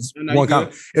 One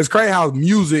comment. It's crazy how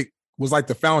music was like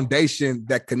the foundation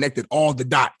that connected all the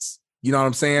dots. You know what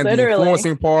I'm saying? Literally. The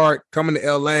influencing part, coming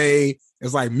to LA,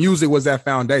 it's like music was that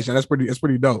foundation. That's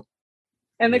pretty dope.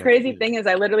 And the crazy thing is,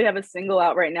 I literally have a single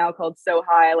out right now called So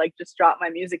High. I like just dropped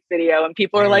my music video, and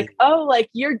people are like, oh,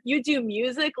 like you do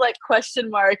music, like ?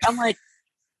 I'm like,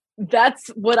 that's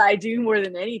what I do more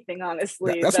than anything,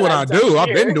 honestly. That's what I do.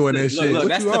 I've been doing this shit. Look,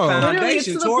 that's the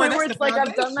foundation. To the point where it's like,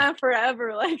 I've done that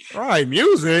forever. Like, right,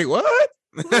 music, what?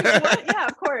 Like, what? Yeah,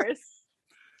 of course.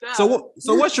 Yeah. So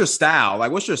what's your style?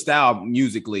 Like, what's your style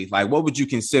musically? Like, what would you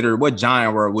consider, what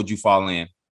genre would you fall in?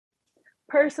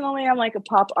 Personally, I'm like a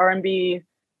pop R&B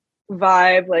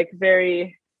vibe, like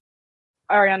very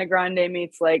Ariana Grande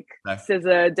meets like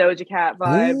SZA, Doja Cat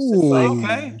vibes.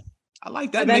 Okay. I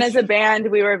like that. And then as a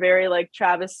band, we were very like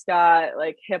Travis Scott,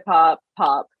 like hip hop,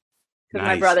 pop. Because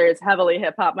my brother is heavily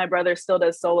hip hop. My brother still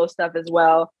does solo stuff as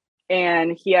well.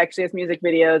 And he actually has music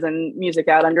videos and music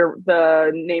out under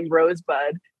the name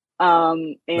Rosebud.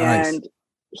 And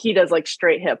he does like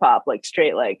straight hip hop, like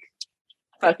straight like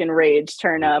fucking Rage,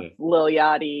 Turn Up, Lil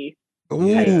Yachty.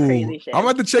 Crazy shit. I'm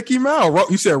about to check him out.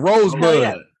 You said Rosebud. Oh,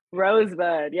 yeah.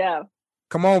 Rosebud, yeah.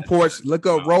 Come on, Porch. Look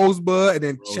up Rosebud and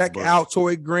then check out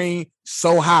Tori Green.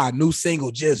 So High, new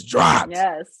single just dropped.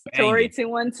 Yes. Tori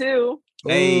 212.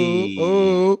 Hey.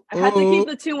 I had to keep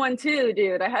the 212,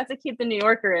 dude. I had to keep the New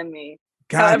Yorker in me.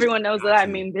 So everyone knows that I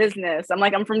mean business. I'm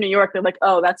like, I'm from New York. They're like,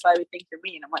 oh, that's why we think you're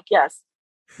mean. I'm like, yes.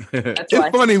 It's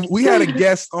funny. We had a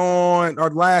guest on our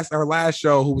last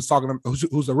show who was talking,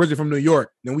 who's originally from New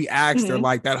York. And we asked her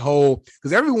like that whole,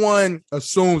 because everyone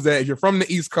assumes that if you're from the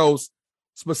East Coast,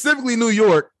 specifically New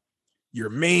York, you're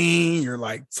mean, you're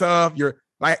like tough, you're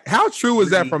like, how true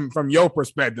is that from your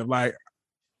perspective? Like,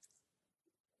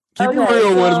 keep it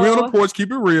real with us. We on the porch,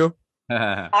 keep it real.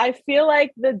 I feel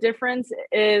like the difference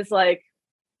is like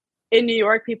in New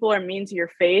York, people are mean to your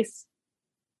face.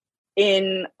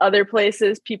 In other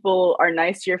places, people are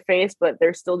nice to your face, but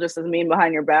they're still just as mean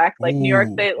behind your back. Like New York,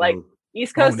 they like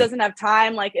East Coast doesn't have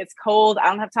time. Like it's cold. I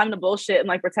don't have time to bullshit and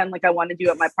like pretend like I wanted you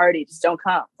at my party. Just don't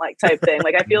come, like type thing.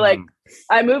 Like I feel like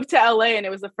I moved to LA and it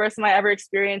was the first time I ever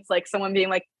experienced like someone being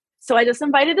like, so I just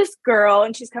invited this girl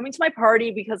and she's coming to my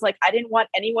party because like I didn't want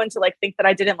anyone to like think that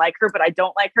I didn't like her, but I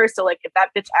don't like her. So like if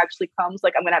that bitch actually comes,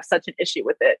 like I'm gonna have such an issue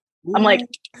with it. I'm like,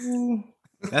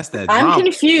 that's that. I'm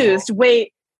confused.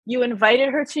 Wait. You invited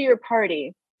her to your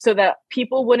party so that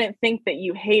people wouldn't think that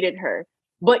you hated her,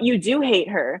 but you do hate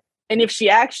her. And if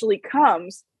she actually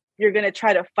comes, you're going to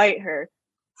try to fight her,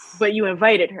 but you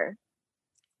invited her.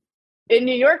 In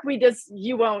New York,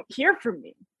 you won't hear from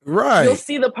me. Right. You'll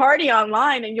see the party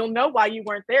online and you'll know why you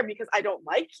weren't there because I don't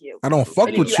like you. I don't fuck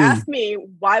and with if you ask me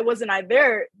why wasn't I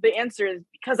there, the answer is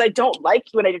because I don't like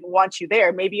you and I didn't want you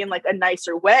there. Maybe in like a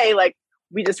nicer way, like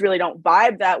we just really don't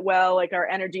vibe that well. Like our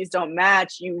energies don't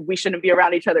match. We shouldn't be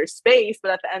around each other's space.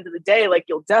 But at the end of the day, like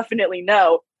you'll definitely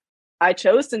know I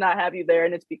chose to not have you there,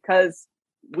 and it's because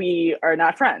we are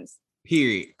not friends.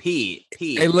 Period.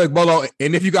 Hey, look, Bolo,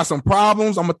 and if you got some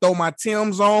problems, I'm gonna throw my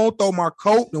Timbs on, throw my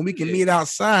coat, and we can meet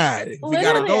outside. If we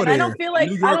gotta go there. I don't feel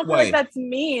like that's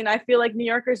mean. I feel like New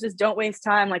Yorkers just don't waste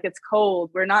time. Like it's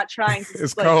cold. We're not trying to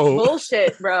it's like cold.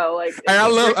 bullshit, bro. Like hey, I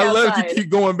love you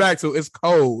keep going back to it's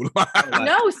cold.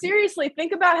 No, seriously,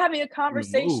 think about having a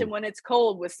conversation when it's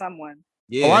cold with someone.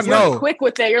 Yeah, I know. You're quick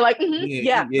with it. You're like,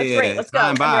 yeah, that's great. Let's go.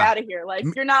 And we're out of here. Like,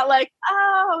 you're not like,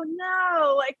 oh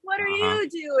no, like, what are you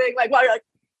doing? Like, why?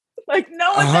 Like,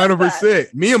 no one.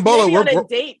 100%. Me and Bolo were on a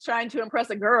date trying to impress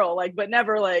a girl, like, but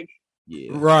never like,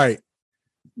 right,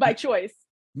 by choice.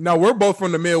 No, we're both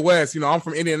from the Midwest. You know, I'm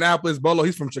from Indianapolis. Bolo,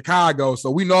 he's from Chicago,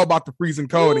 so we know about the freezing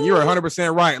cold. And you're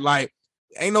 100% right. Like,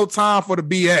 ain't no time for the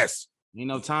BS. Ain't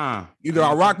no time. Either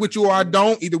I rock with you or I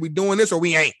don't. Either we doing this or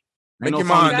we ain't. Make your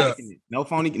mind up. No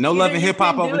phony, no love and hip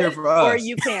hop over here for us. Or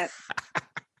you can't.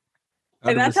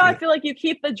 And that's how I feel like you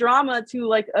keep the drama to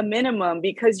like a minimum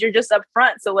because you're just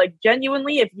upfront. So like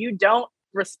genuinely, if you don't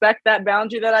respect that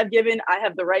boundary that I've given, I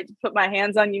have the right to put my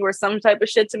hands on you or some type of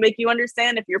shit to make you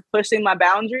understand if you're pushing my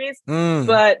boundaries.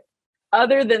 But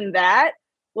other than that,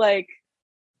 like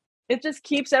it just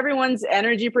keeps everyone's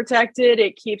energy protected.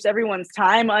 It keeps everyone's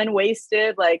time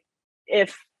unwasted. Like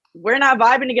if we're not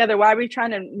vibing together, why are we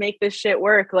trying to make this shit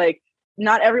work? Like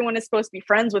not everyone is supposed to be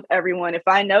friends with everyone. If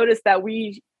I notice that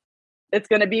it's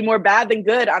going to be more bad than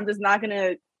good, I'm just not going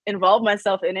to involve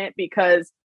myself in it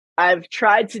because I've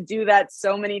tried to do that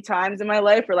so many times in my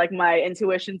life where like my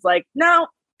intuition's like, no,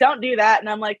 don't do that. And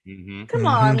I'm like, come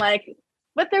on, like,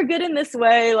 but they're good in this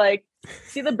way. Like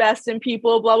see the best in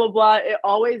people, blah, blah, blah. It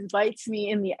always bites me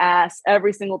in the ass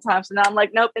every single time. So now I'm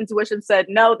like, nope, intuition said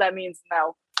no, that means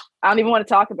no. I don't even want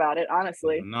to talk about it,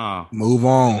 honestly. No. Move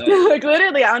on. Like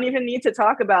literally, I don't even need to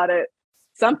talk about it.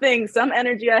 Some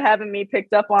energy I have in me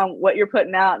picked up on what you're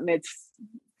putting out and its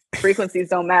frequencies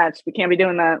don't match. We can't be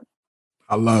doing that.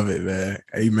 I love it, man.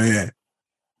 Amen.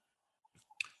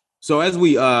 So as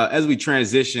we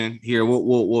transition here,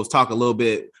 we'll talk a little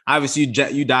bit. Obviously,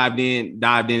 you dived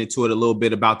into it a little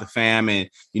bit about the fam and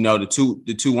you know the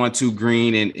 212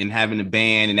 Green and having a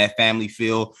band and that family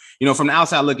feel. You know, from the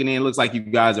outside looking in, it looks like you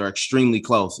guys are extremely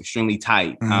close, extremely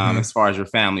tight as far as your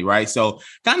family, right? So,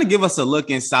 kind of give us a look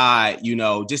inside. You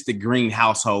know, just the Green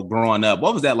household growing up.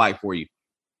 What was that like for you?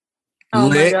 Oh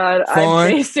my God. Fun.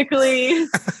 I basically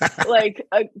like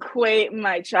equate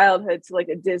my childhood to like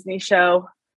a Disney show.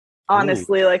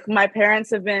 Honestly, like my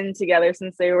parents have been together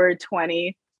since they were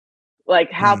 20,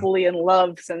 like happily in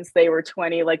love since they were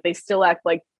 20. Like they still act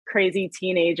like crazy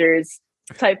teenagers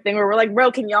type thing where we're like,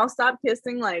 bro, can y'all stop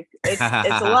kissing? Like it's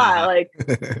a lot. Like,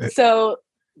 so,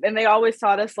 and they always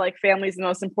taught us like family's the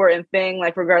most important thing.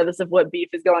 Like regardless of what beef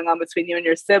is going on between you and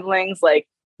your siblings, like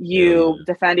you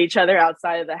defend each other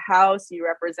outside of the house. You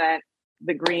represent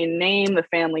the Green name, the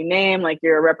family name, like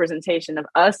you're a representation of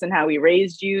us and how we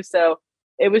raised you. So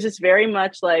it was just very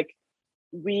much like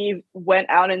we went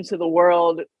out into the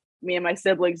world, me and my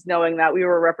siblings, knowing that we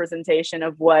were a representation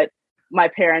of what my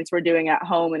parents were doing at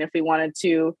home. And if we wanted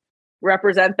to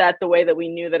represent that the way that we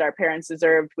knew that our parents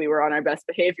deserved, we were on our best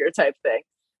behavior type thing.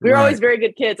 We were always very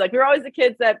good kids. Like we were always the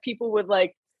kids that people would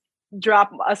like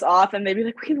drop us off and they'd be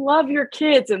like, we love your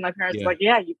kids. And my parents were like,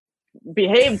 yeah, you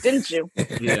behaved, didn't you?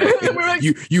 We're like,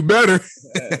 you better.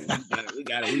 We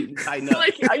got it. We tighten up.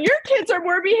 Like your kids are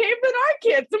more behaved than our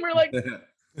kids, and we're like,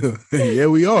 yeah,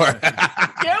 we are.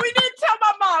 Yeah, we did.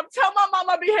 Tell my mom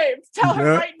I behaved. Tell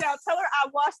her right now. Tell her I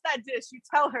washed that dish. You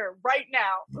tell her right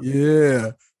now.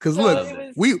 Yeah, because look,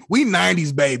 we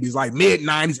 90s babies, like mid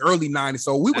 90s, early 90s.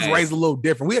 So we was raised a little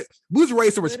different. We was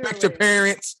raised to respect your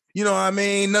parents. You know what I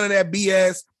mean? None of that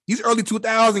BS. These early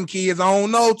 2000 kids, I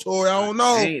don't know, Tori. I don't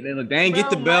know. They ain't get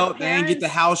the belt. They ain't get the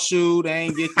house shoe. They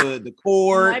ain't get the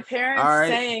cord. My parents'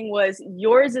 saying was,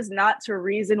 yours is not to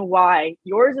reason why.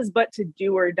 Yours is but to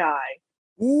do or die.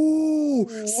 Ooh.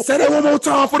 Say that one more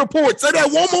time for the porch. Say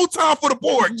that one more time for the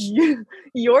porch.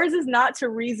 Yours is not to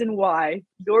reason why.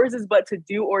 Yours is but to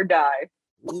do or die.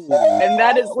 And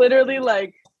that is literally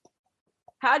like,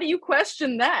 how do you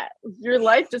question that? Your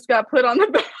life just got put on the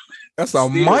back. That's a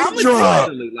mic drop.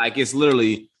 Like it's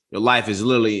literally your life is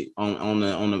literally on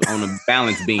the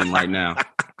balance beam right now.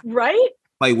 Right?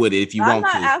 Play with it if you want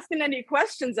to. I'm not asking any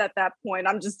questions at that point.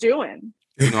 I'm just doing.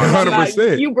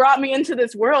 100%. You brought me into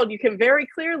this world. You can very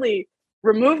clearly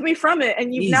remove me from it.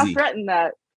 And you've now threatened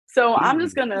that. So I'm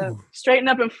just going to straighten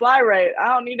up and fly right. I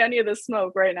don't need any of this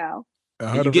smoke right now.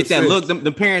 You get that look.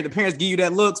 The parents give you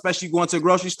that look, especially going to a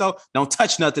grocery store. Don't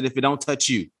touch nothing if it don't touch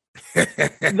you.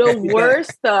 The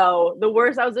worst, though, I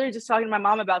was literally just talking to my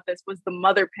mom about this, was the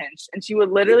mother pinch. And she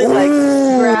would literally like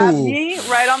grab me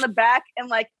right on the back and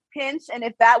like pinch. And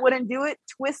if that wouldn't do it,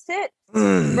 twist it.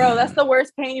 Bro, that's the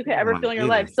worst pain you could ever feel in your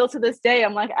life. Still to this day,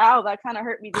 I'm like, ow, that kind of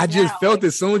hurt me. I just felt it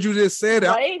as soon as you just said it.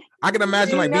 Right? I can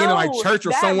imagine like being in like church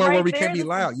or somewhere where we can't be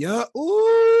loud. Yeah.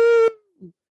 Ooh.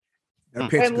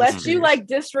 Unless you like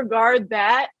disregard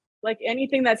that, like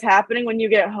anything that's happening when you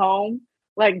get home,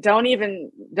 like don't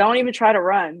even try to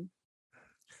run.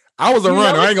 I was a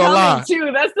runner. I ain't gonna lie.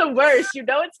 Too. That's the worst. You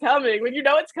know it's coming. When you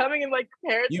know it's coming, and like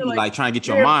parents you are like trying to get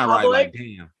your mind right. Like,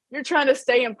 damn. You're trying to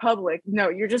stay in public. No,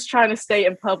 you're just trying to stay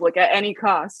in public at any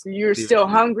cost. You're still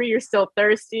hungry. You're still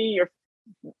thirsty.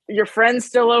 Your friend's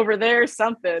still over there.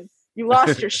 Something. You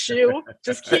lost your shoe.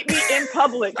 Just keep me in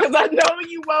public because I know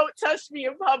you won't touch me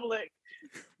in public.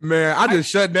 Man, I just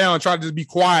shut down and try to just be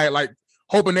quiet, like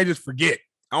hoping they just forget.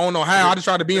 I don't know how. I just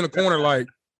try to be in the corner, like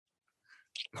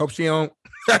hope she don't.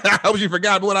 Hope she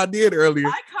forgot what I did earlier.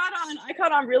 I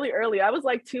caught on really early. I was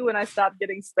like 2 when I stopped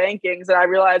getting spankings, and I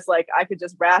realized like I could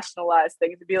just rationalize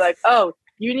things and be like, "Oh,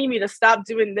 you need me to stop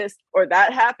doing this, or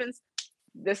that happens.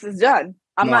 This is done.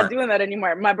 I'm not doing that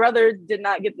anymore." My brother did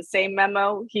not get the same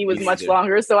memo. He was much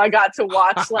longer, so I got to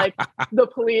watch like the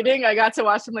pleading. I got to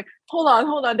watch him like, hold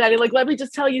on, daddy. Like, let me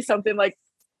just tell you something. Like,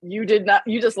 you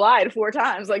just lied 4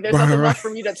 times. Like, there's nothing left for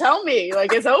me to tell me.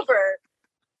 Like, it's over.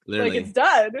 Literally. Like, it's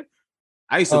done.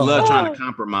 I used to love trying to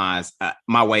compromise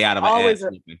my way out of an ass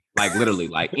whooping. Like, literally,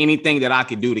 like anything that I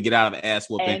could do to get out of an ass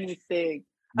whooping. Anything.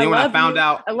 Then when I found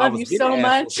out, I love you so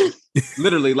much.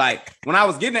 Literally, like when I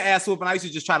was getting an ass whooping, I used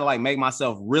to just try to like make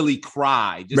myself really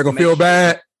cry. Just make them feel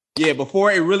bad. Yeah,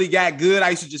 before it really got good,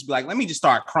 I used to just be like, let me just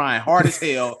start crying hard as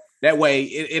hell. That way,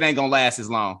 it ain't gonna last as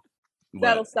long.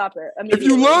 That'll stop it. If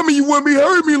you love me, you wouldn't be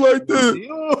hurting me like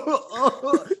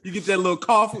that. You get that little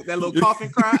coughing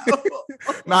cry.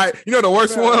 Nah, you know the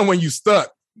worst one when you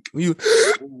stuck. When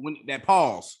that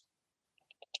pause.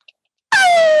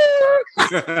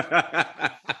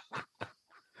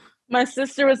 My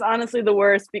sister was honestly the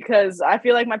worst because I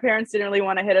feel like my parents didn't really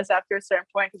want to hit us after a certain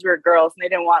point because we were girls and they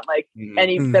didn't want like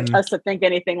us to think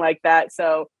anything like that.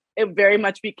 So it very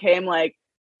much became like,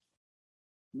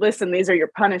 listen, these are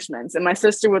your punishments. And my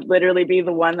sister would literally be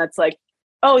the one that's like,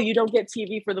 oh, you don't get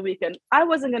TV for the weekend. I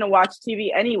wasn't going to watch TV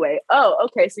anyway. Oh,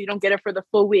 okay. So you don't get it for the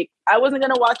full week. I wasn't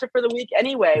going to watch it for the week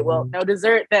anyway. Well, no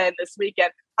dessert then this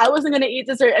weekend. I wasn't going to eat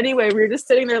dessert anyway. We were just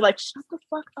sitting there like, shut the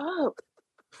fuck up.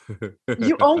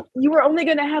 You were only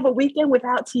going to have a weekend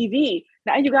without TV.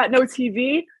 Now you got no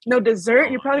TV, no dessert.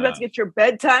 You're probably about to get your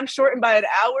bedtime shortened by an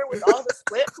hour with all the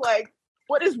slips. Like,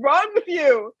 what is wrong with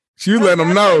you? She let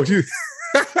them know. Dude,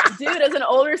 as an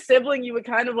older sibling, you would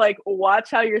kind of like watch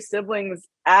how your siblings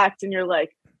act and you're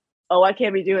like, oh, I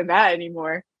can't be doing that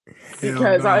anymore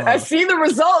because I see the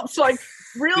results like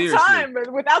real time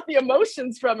and without the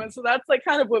emotions from it. So that's like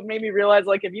kind of what made me realize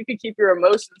like if you could keep your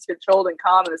emotions controlled and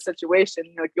calm in a situation,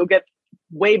 like you'll get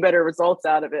way better results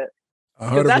out of it.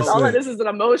 Because that's all it is an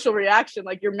emotional reaction.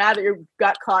 Like you're mad that you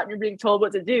got caught and you're being told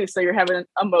what to do. So you're having an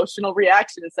emotional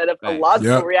reaction instead of a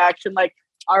logical reaction. Like,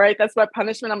 all right, that's my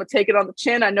punishment. I'm going to take it on the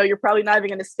chin. I know you're probably not even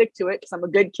going to stick to it because I'm a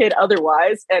good kid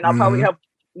otherwise. And I'll probably have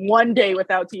one day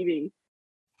without TV.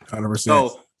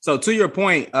 100%. So to your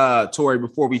point, Tori,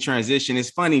 before we transition,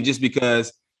 it's funny just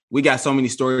because we got so many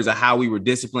stories of how we were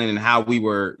disciplined and how we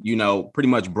were, pretty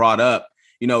much brought up.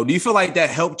 Do you feel like that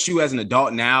helped you as an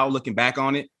adult now, looking back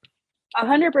on it?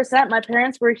 100%. My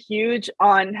parents were huge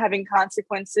on having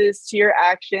consequences to your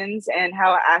actions and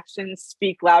how actions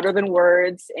speak louder than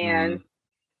words. And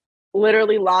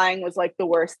literally lying was like the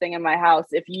worst thing in my house.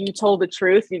 If you told the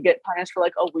truth, you'd get punished for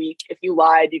like a week. If you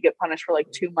lied, you get punished for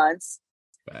like 2 months.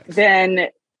 Thanks. Then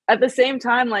at the same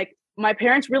time, like my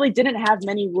parents really didn't have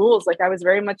many rules. Like I was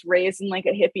very much raised in like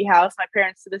a hippie house. My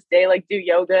parents to this day like do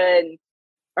yoga and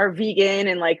are vegan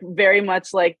and like very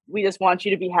much like we just want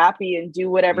you to be happy and do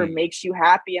whatever makes you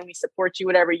happy and we support you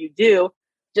whatever you do.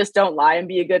 Just don't lie and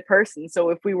be a good person. So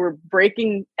if we were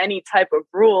breaking any type of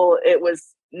rule, it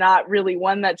was not really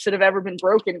one that should have ever been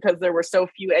broken because there were so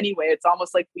few anyway. It's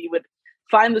almost like we would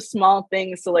find the small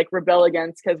things to like rebel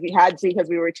against because we had to because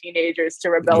we were teenagers to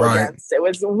rebel against. It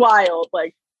was wild.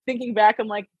 Like thinking back, I'm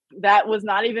like, that was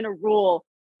not even a rule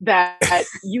that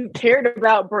you cared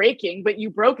about breaking, but you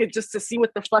broke it just to see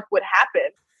what the fuck would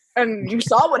happen. And you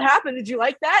saw what happened. Did you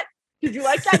like that? Did you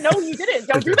like that? No, you didn't.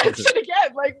 Don't do that shit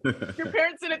again. Like, your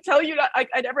parents didn't tell you that.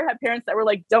 I never had parents that were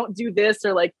like, don't do this,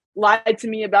 or like lied to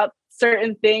me about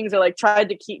certain things, or like tried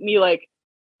to keep me like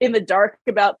in the dark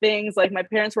about things. Like, my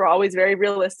parents were always very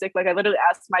realistic. Like, I literally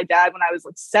asked my dad when I was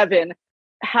like 7,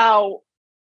 how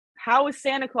is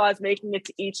Santa Claus making it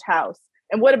to each house?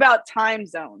 And what about time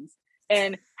zones?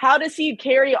 And how does he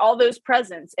carry all those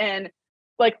presents? And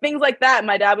like things like that.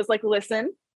 My dad was like,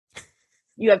 listen,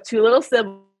 you have 2 little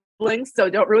siblings, so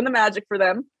don't ruin the magic for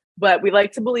them. But we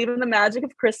like to believe in the magic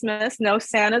of Christmas. No,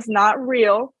 Santa's not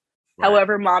real. Right.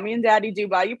 However, mommy and daddy do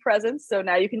buy you presents. So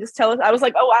now you can just tell us. I was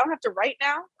like, oh, I don't have to write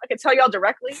now. I can tell y'all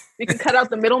directly. You can cut out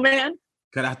the middleman.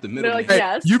 Cut out the middleman. Like,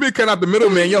 yes. You've been cutting out the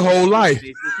middleman your whole life.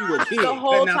 The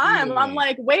whole time. I'm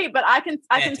like, wait, but I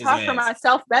can talk for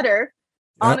myself better,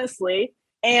 honestly.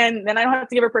 And then I don't have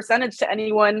to give a percentage to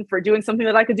anyone for doing something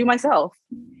that I could do myself.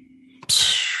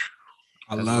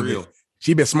 I love it.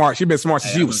 She been smart. She been smart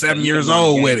since she was 7 years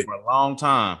old with it. For a long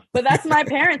time. But that's my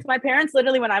parents. My parents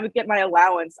literally, when I would get my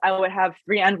allowance, I would have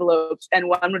 3 envelopes, and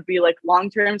one would be like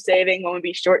long-term saving, one would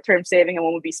be short-term saving, and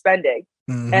one would be spending.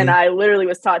 Mm-hmm. And I literally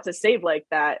was taught to save like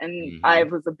that. And I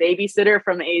was a babysitter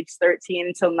from age 13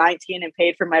 until 19 and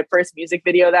paid for my first music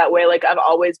video that way. Like, I've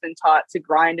always been taught to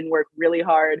grind and work really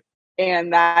hard.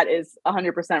 And that is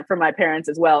 100% from my parents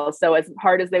as well. So as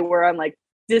hard as they were on like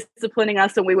disciplining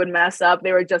us when we would mess up,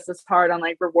 they were just as hard on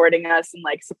like rewarding us and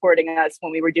like supporting us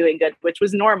when we were doing good, which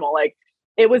was normal. Like,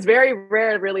 it was very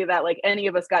rare really that like any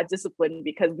of us got disciplined,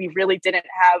 because we really didn't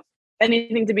have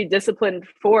anything to be disciplined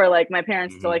for. Like, my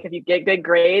parents, so like if you get good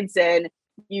grades and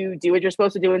you do what you're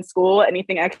supposed to do in school,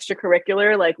 anything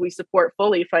extracurricular, like we support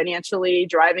fully, financially,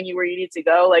 driving you where you need to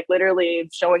go, like literally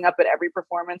showing up at every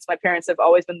performance. My parents have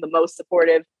always been the most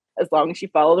supportive, as long as you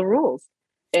follow the rules.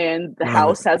 And the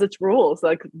house has its rules.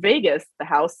 Like Vegas, the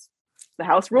house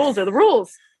rules are the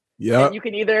rules. Yeah. You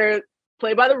can either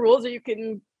play by the rules or you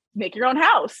can make your own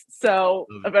house. So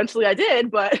eventually I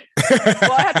did, but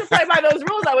well, I had to play by those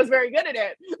rules. I was very good at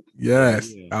it.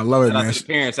 Yes. I love it, shout man. Out to the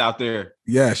parents out there.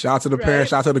 Yeah. Shout out to the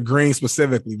parents. Shout out to the Green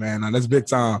specifically, man. Now, that's big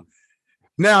time.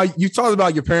 Now, you talked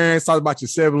about your parents, talked about your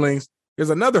siblings. There's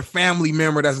another family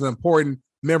member that's an important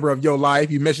member of your life.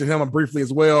 You mentioned him briefly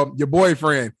as well. Your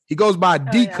boyfriend. He goes by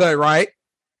D-Cut, right?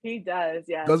 He does,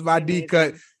 yeah. Goes by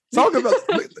D-Cut. Talk about,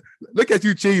 look at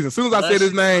you, cheese. As soon as I said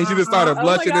his name, she just started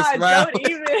blushing and smiling. Don't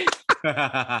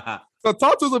even. So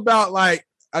talk to us about, like,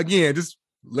 again, just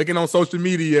looking on social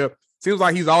media, seems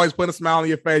like he's always putting a smile on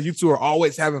your face. You two are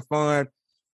always having fun.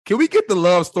 Can we get the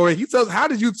love story? He tells, how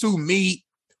did you two meet?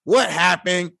 What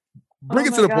happened? Bring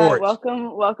it to the porch.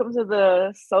 Welcome to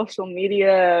the social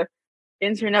media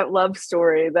internet love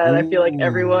story that I feel like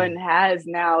everyone has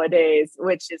nowadays,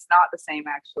 which is not the same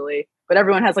actually, but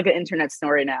everyone has like an internet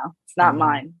story now. It's not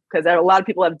mine, because a lot of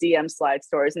people have DM slide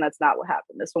stories, and that's not what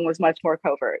happened. This one was much more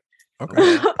covert.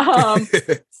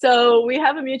 Okay. So we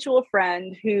have a mutual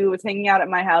friend who was hanging out at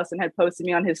my house and had posted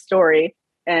me on his story,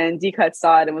 and D-Cut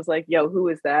saw it and was like, yo, who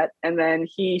is that? And then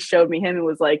he showed me him and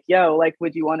was like, yo, like,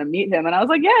 would you want to meet him? And I was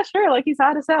like, yeah, sure. Like, he's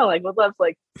hot as hell. Like, would love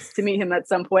like to meet him at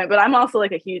some point. But I'm also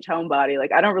like a huge homebody.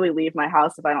 Like, I don't really leave my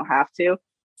house if I don't have to.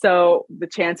 So the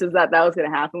chances that was going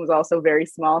to happen was also very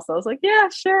small. So I was like, yeah,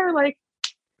 sure. Like,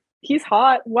 he's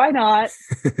hot. Why not?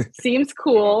 Seems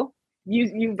cool.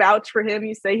 You vouch for him.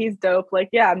 You say he's dope. Like,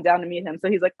 yeah, I'm down to meet him. So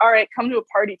he's like, all right, come to a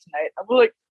party tonight. I'm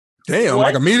like, damn, what?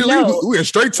 Like immediately we went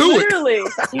straight to literally.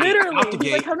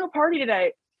 He's like, come to a party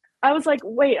tonight. I was like,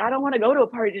 wait, I don't want to go to a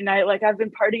party tonight. Like, I've been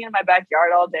partying in my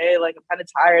backyard all day. Like, I'm kind of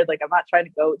tired. Like, I'm not trying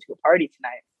to go to a party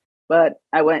tonight. But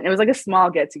I went. It was like a small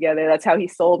get together. That's how he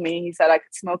sold me. He said I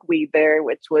could smoke weed there,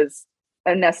 which was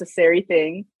a necessary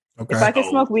thing. Okay. If I could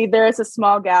smoke weed there, it's a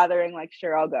small gathering. Like,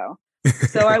 sure, I'll go.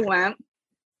 So I went.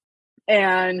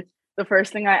 And the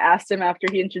first thing I asked him after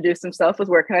he introduced himself was,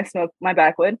 where can I smoke my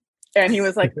backwood? And he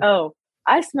was like, oh,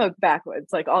 I smoke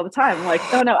backwoods like all the time. I'm like,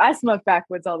 oh no, I smoke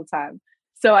backwoods all the time.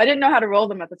 So I didn't know how to roll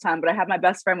them at the time, but I had my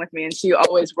best friend with me, and she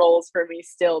always rolls for me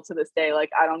still to this day. Like,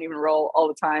 I don't even roll all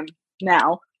the time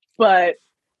now, but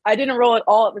I didn't roll it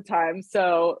all at the time.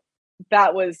 So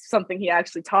that was something he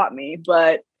actually taught me.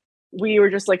 But we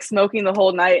were just like smoking the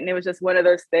whole night, and it was just one of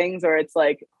those things where it's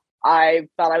like, I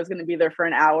thought I was going to be there for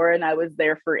an hour, and I was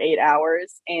there for 8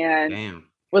 hours, and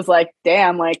was like,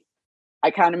 damn, like, I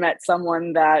kind of met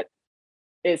someone that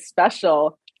is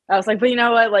special. I was like, but you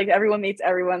know what? Like, everyone meets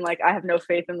everyone. Like, I have no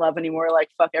faith in love anymore. Like,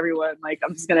 fuck everyone. Like,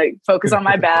 I'm just going to focus on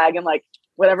my bag, and like,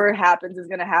 whatever happens is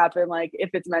going to happen. Like, if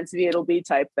it's meant to be, it'll be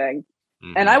type thing.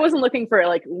 And I wasn't looking for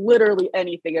like literally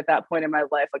anything at that point in my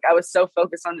life. Like I was so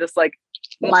focused on just like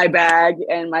my bag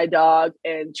and my dog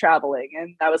and traveling.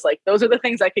 And I was like, those are the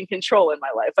things I can control in my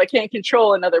life. I can't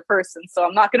control another person. So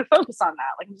I'm not going to focus on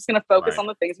that. Like I'm just going to focus on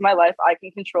the things in my life I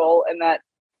can control and that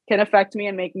can affect me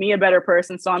and make me a better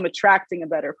person. So I'm attracting a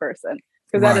better person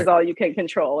because that is all you can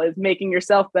control, is making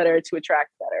yourself better to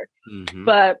attract better.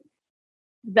 But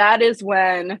that is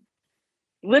when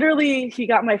literally he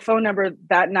got my phone number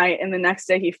that night, and the next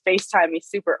day he FaceTimed me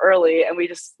super early, and we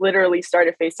just literally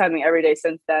started FaceTiming every day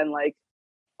since then, like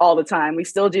all the time. We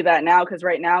still do that now because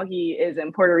right now he is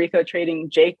in Puerto Rico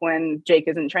training Jake when Jake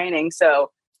is in training.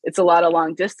 So it's a lot of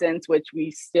long distance, which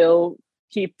we still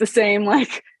keep the same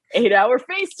like 8-hour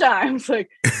FaceTimes, like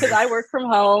because I work from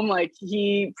home, like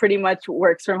he pretty much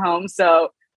works from home. So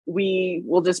we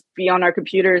will just be on our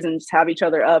computers and just have each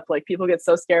other up. Like people get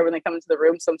so scared when they come into the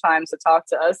room sometimes to talk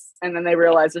to us, and then they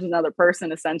realize there's another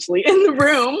person essentially in the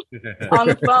room on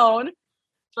the phone.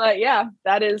 But yeah,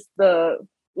 that is the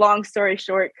long story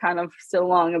short, kind of still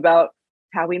long, about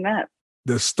how we met.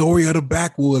 The story of the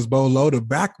Backwoods, Bolo. The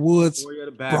Backwoods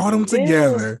brought them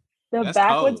together. The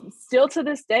Backwoods still to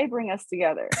this day bring us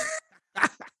together.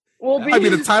 That might be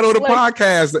the title of the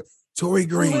podcast. Tori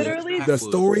Green, literally, the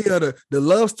story of the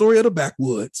love story of the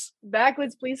Backwoods.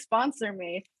 Backwoods, please sponsor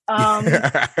me.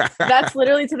 That's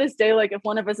literally to this day. Like if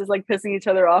one of us is like pissing each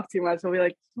other off too much, we'll be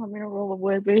like, "Want me to roll a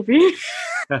wood, baby?"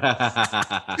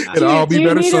 It'll all be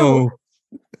better soon.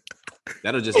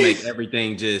 That'll just make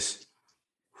everything just.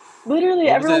 Literally,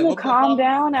 everyone will calm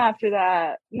down after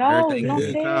that. No, you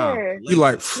don't care. You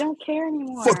like, you don't care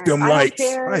anymore. Fuck them lights.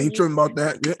 I ain't tripping about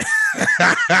that.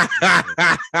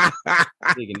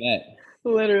 Thinking that.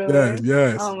 Literally.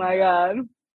 Yes. Oh my God.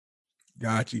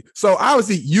 Got you. So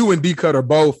obviously you and D-Cut are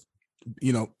both,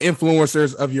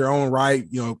 influencers of your own right,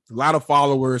 a lot of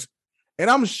followers. And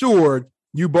I'm sure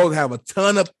you both have a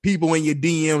ton of people in your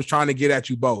DMs trying to get at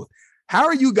you both. How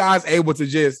are you guys able to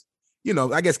just,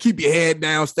 I guess keep your head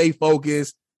down, stay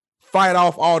focused, fight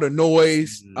off all the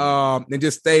noise, and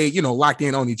just stay, locked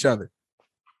in on each other?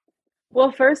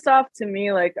 Well, first off, to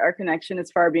me, like our connection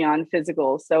is far beyond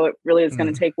physical. So it really is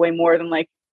going to take way more than like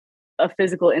a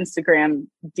physical Instagram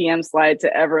DM slide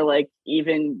to ever like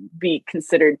even be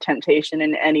considered temptation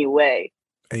in any way.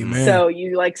 Amen. So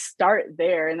you like start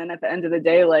there. And then at the end of the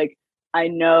day, like I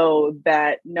know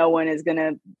that no one is going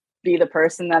to be the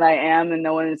person that I am, and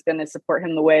no one is going to support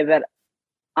him the way that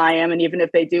I am. And even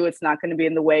if they do, it's not going to be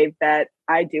in the way that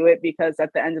I do it, because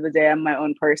at the end of the day, I'm my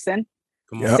own person.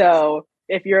 Yep. So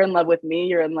if you're in love with me,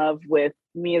 you're in love with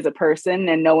me as a person,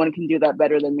 and no one can do that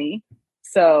better than me.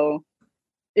 So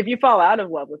if you fall out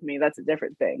of love with me, that's a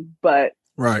different thing. But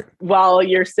while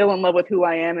you're still in love with who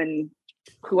I am and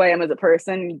who I am as a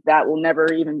person, that will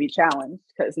never even be challenged,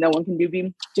 because no one can do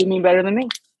me better than me.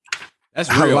 That's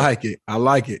real. I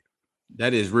like it.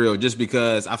 That is real. Just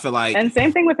because I feel like, and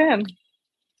same thing with him.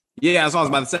 Yeah, that's what I was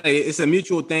about to say. It's a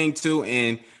mutual thing too.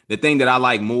 And the thing that I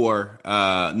like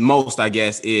most, I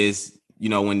guess, is,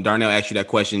 when Darnell asked you that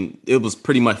question, it was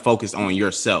pretty much focused on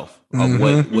yourself, of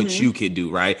what you could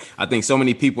do, right? I think so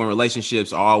many people in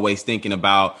relationships are always thinking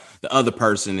about the other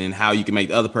person and how you can make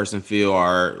the other person feel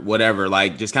or whatever,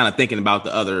 like just kind of thinking about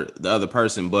the other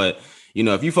person. But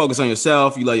if you focus on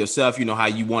yourself, you love yourself, you know how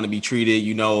you want to be treated,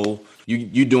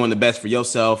 you doing the best for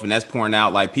yourself, and that's pouring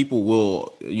out, like people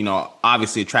will,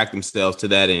 obviously attract themselves to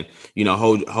that and,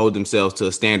 hold themselves to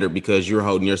a standard because you're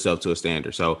holding yourself to a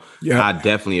standard. So I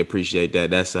definitely appreciate that.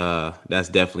 That's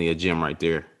definitely a gem right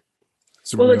there.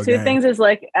 Well, the two things is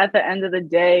like at the end of the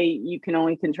day, you can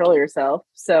only control yourself.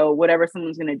 So whatever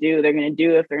someone's going to do, they're going to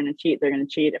do. If they're going to cheat, they're going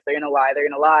to cheat. If they're going to lie, they're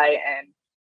going to lie. And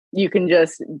you can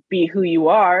just be who you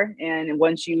are. And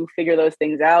once you figure those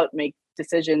things out, make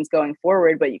decisions going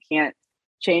forward, but you can't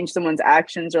change someone's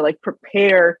actions or like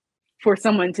prepare for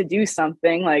someone to do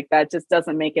something. Like that just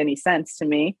doesn't make any sense to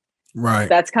me. Right.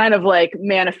 That's kind of like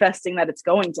manifesting that it's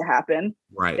going to happen.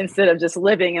 Right. Instead of just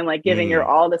living and like giving your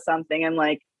all to something and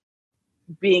like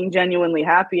being genuinely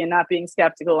happy and not being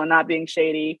skeptical and not being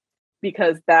shady,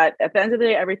 because that at the end of the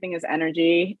day, everything is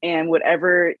energy, and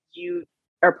whatever you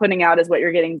are putting out is what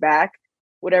you're getting back.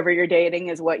 Whatever you're dating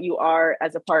is what you are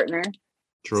as a partner.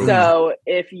 True. So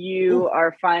if you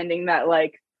are finding that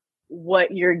like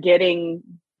what you're getting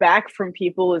back from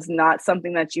people is not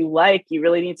something that you like, you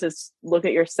really need to look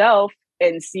at yourself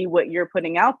and see what you're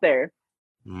putting out there,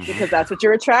 because that's what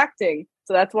you're attracting.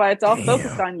 So that's why it's all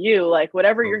focused on you. Like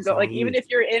whatever you're going, like even if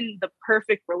you're in the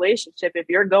perfect relationship, if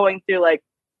you're going through like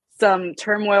some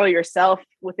turmoil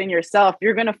within yourself,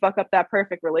 you're going to fuck up that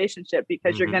perfect relationship,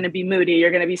 because you're going to be moody,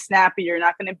 you're going to be snappy, you're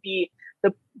not going to be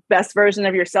the best version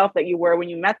of yourself that you were when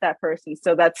you met that person.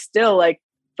 So that's still like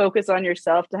focus on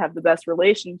yourself to have the best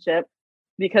relationship.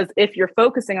 Because if you're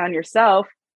focusing on yourself,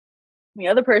 the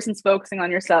other person's focusing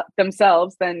on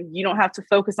themselves, then you don't have to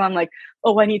focus on like,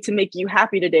 oh, I need to make you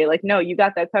happy today. Like, no, you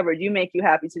got that covered. You make you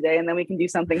happy today, and then we can do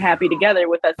something happy together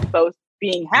with us both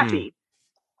being happy.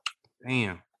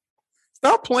 Damn.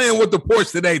 Stop playing with the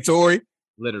porch today, Tori.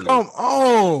 Literally. Come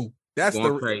on. That's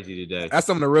going crazy today. That's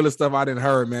some of the realest stuff I didn't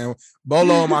heard, man.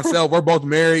 Bolo and myself, we're both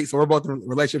married, so we're both in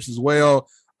relationships as well.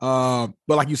 But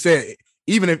like you said,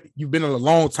 even if you've been in a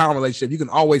long time relationship, you can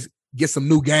always get some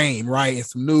new game, right? And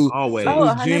some new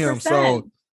gems. So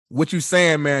what you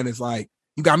saying, man, is like,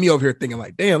 you got me over here thinking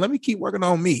like, damn, let me keep working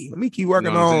on me. Let me keep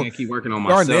working on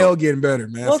myself. Darnell getting better,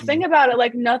 man. Well, think about it.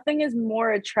 Like, nothing is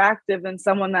more attractive than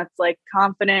someone that's like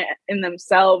confident in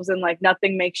themselves, and like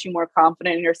nothing makes you more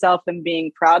confident in yourself than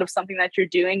being proud of something that you're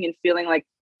doing and feeling like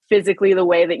physically the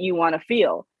way that you want to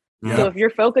feel. Yeah. So if you're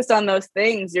focused on those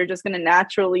things, you're just going to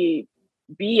naturally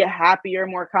be a happier,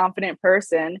 more confident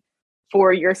person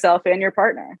for yourself and your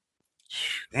partner.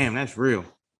 Damn, that's real.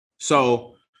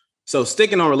 So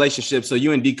sticking on relationships. So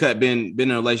you and D-Cut been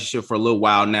in a relationship for a little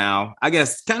while now. I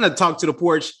guess kind of talk to the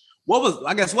porch. What's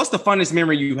the funnest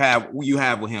memory you have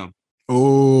with him?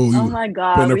 Oh my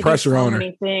God. Putting the pressure on her.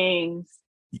 Many things.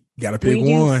 You gotta pick one.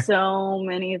 We do so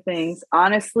many things.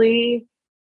 Honestly,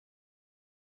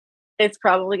 it's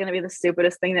probably going to be the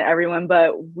stupidest thing to everyone,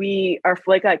 but our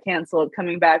flight got canceled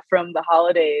coming back from the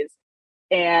holidays,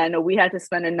 and we had to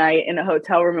spend a night in a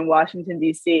hotel room in Washington,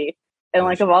 D.C. And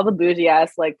like, of all the bougie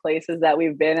ass like places that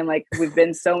we've been, and like we've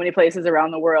been so many places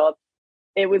around the world,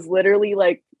 it was literally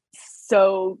like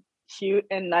so cute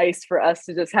and nice for us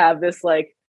to just have this,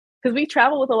 like, because we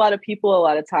travel with a lot of people a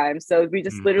lot of times. So we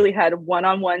just literally had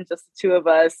one-on-one, just the two of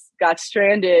us, got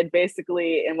stranded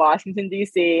basically in Washington,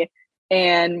 D.C.,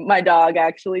 and my dog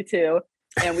actually too.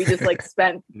 And we just like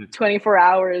spent 24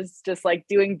 hours just like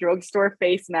doing drugstore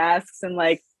face masks and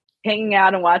like hanging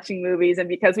out and watching movies. And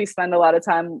because we spend a lot of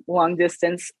time long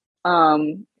distance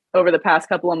over the past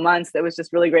couple of months, it was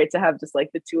just really great to have just like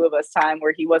the two of us time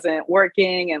where he wasn't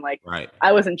working and like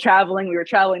I wasn't traveling. We were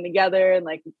traveling together, and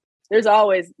like there's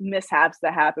always mishaps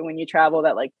that happen when you travel,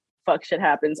 that like fuck shit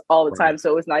happens all the time.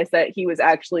 So it was nice that he was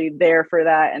actually there for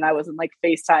that, and I wasn't like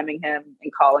FaceTiming him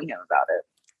and calling him about it.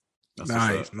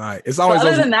 Nice. It's always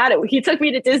other than that, he took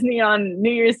me to Disney on New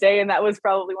Year's Day, and that was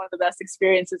probably one of the best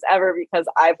experiences ever, because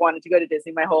I've wanted to go to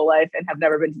Disney my whole life and have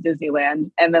never been to Disneyland.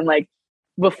 And then like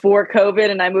before COVID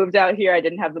and I moved out here, I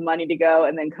didn't have the money to go,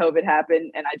 and then COVID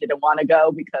happened and I didn't want to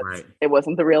go because it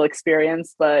wasn't the real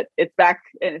experience. But it's back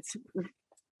and it's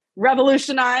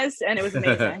revolutionized, and it was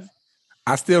amazing.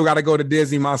 I still got to go to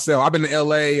Disney myself. I've been to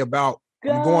LA I'm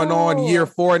going on year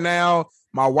 4 now.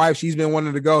 My wife, she's been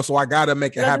wanting to go, so I got to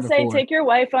make it happen. Take your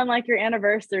wife on like your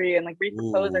anniversary and like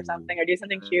repropose or something, or do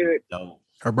something cute.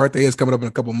 Her birthday is coming up in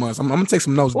a couple months. I'm gonna take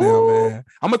some notes down, man.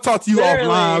 I'm gonna talk to you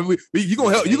offline. You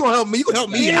gonna help? You gonna help me? You gonna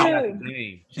help me out?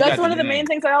 That's one of the main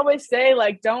things I always say.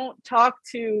 Like, don't talk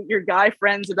to your guy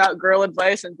friends about girl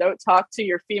advice, and don't talk to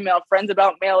your female friends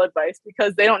about male advice,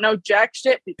 because they don't know jack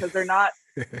shit, because they're not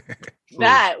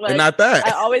that. Like, they're not that.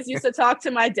 I always used to talk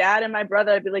to my dad and my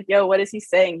brother. I'd be like, "Yo, what is he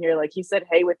saying here?" Like, he said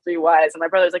 "hey" with 3 Y's, and my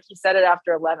brother's like, "He said it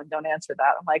after 11. Don't answer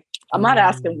that." I'm like, I'm not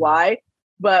asking why,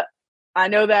 but I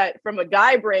know that from a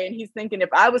guy brain, he's thinking, if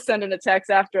I was sending a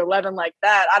text after 11 like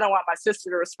that, I don't want my sister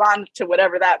to respond to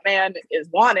whatever that man is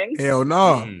wanting. Hell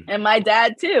no. And my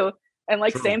dad too. And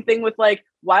like, same thing with like,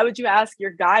 why would you ask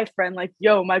your guy friend, like,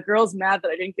 yo, my girl's mad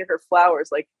that I didn't get her flowers?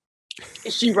 Like,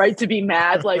 is she right to be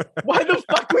mad? Like, why the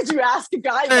fuck would you ask a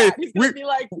guy that? He's gonna be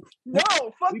like, no,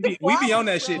 fuck the flowers, we be on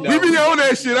that shit, though. We be on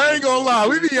that shit. I ain't gonna lie.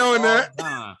 We be on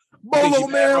that. Bolo,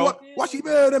 man, why she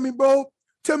mad at me, bro?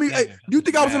 Tell me, hey, do you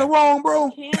think I was in the wrong,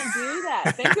 bro? Can't do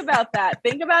that. Think about that.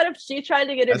 Think about if she tried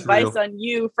to get advice on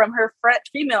you from her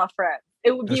female friend.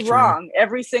 It would be wrong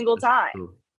every single time.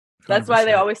 That's why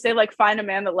they always say, like, find a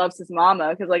man that loves his mama.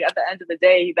 Because, like, at the end of the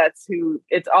day, that's who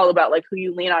it's all about, like, who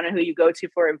you lean on and who you go to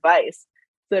for advice.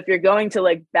 So if you're going to,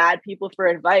 like, bad people for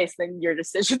advice, then your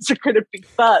decisions are going to be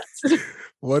fucked.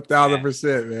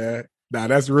 1,000%, man. Nah,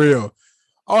 that's real.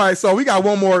 All right, so we got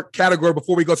one more category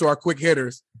before we go to our quick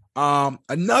hitters.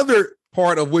 Another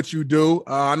part of what you do,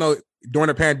 I know during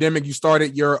the pandemic, you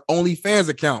started your OnlyFans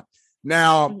account.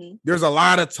 Now, there's a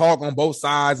lot of talk on both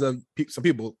sides of some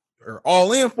people are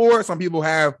all in for it. Some people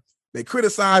they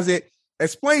criticize it.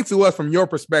 Explain to us from your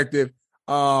perspective,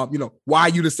 why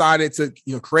you decided to,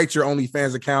 create your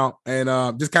OnlyFans account,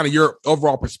 and just kind of your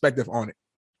overall perspective on it.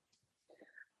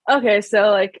 Okay. So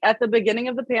like at the beginning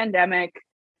of the pandemic,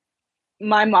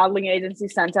 my modeling agency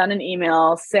sent out an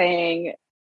email saying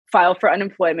file for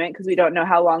unemployment because we don't know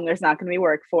how long there's not going to be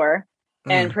work for.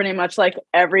 And pretty much like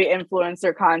every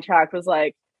influencer contract was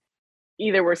like,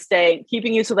 either we're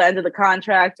keeping you till the end of the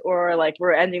contract, or like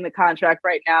we're ending the contract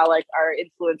right now. Like our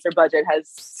influencer budget has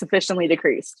sufficiently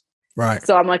decreased. Right.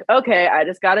 So I'm like, okay, I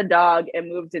just got a dog and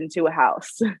moved into a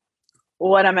house.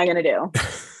 What am I going to do?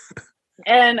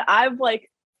 And I've like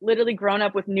literally grown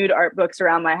up with nude art books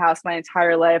around my house my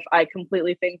entire life. I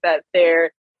completely think that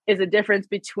there is a difference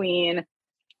between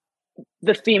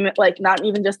the female, like not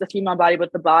even just the female body,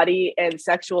 but the body and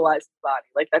sexualized body.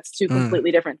 Like that's two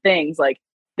completely different things. Like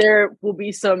there will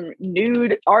be some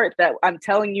nude art that I'm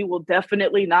telling you will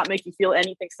definitely not make you feel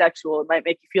anything sexual. It might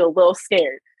make you feel a little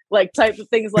scared, like type of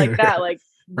things like that. Like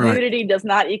nudity does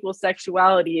not equal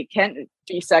sexuality. It can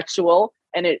be sexual,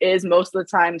 and it is most of the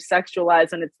time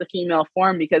sexualized, and it's the female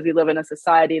form because we live in a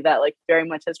society that like very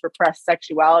much has repressed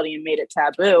sexuality and made it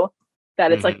taboo.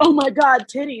 That it's like, oh my God,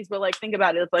 titties. But like, think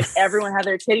about it. It's like everyone had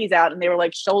their titties out and they were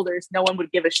like shoulders. No one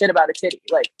would give a shit about a titty.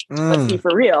 Like, let's be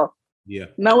for real. Yeah.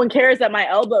 No one cares that my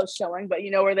elbow's showing, but you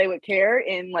know where they would care?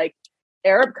 In like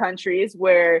Arab countries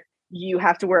where you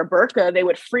have to wear a burqa, they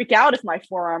would freak out if my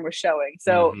forearm was showing.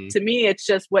 So to me, it's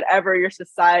just whatever your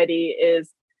society is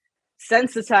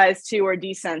sensitized to or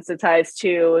desensitized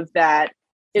to that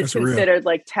is considered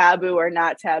like taboo or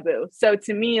not taboo. So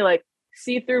to me, like,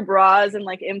 see-through bras and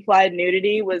like implied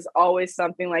nudity was always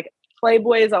something. Like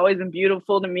Playboy has always been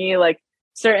beautiful to me. Like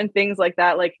certain things like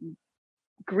that, like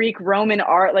Greek Roman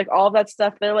art, like all that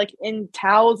stuff, they're like in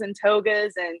towels and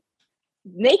togas and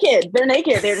naked. They're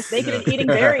naked. They're just naked and eating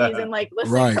berries and like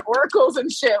listening to oracles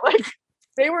and shit. Like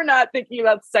they were not thinking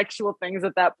about sexual things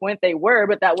at that point. They were,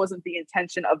 but that wasn't the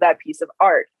intention of that piece of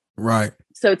art. Right.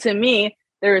 So to me,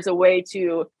 there is a way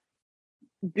to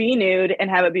be nude and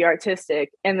have it be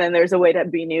artistic, and then there's a way to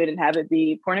be nude and have it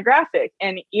be pornographic,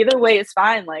 and either way is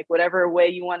fine. Like whatever way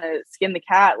you want to skin the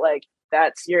cat, like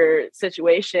that's your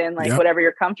situation, like whatever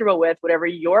you're comfortable with, whatever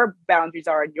your boundaries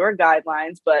are and your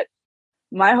guidelines. But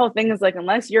my whole thing is like,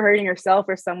 unless you're hurting yourself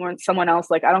or someone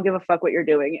else, like I don't give a fuck what you're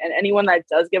doing. And anyone that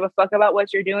does give a fuck about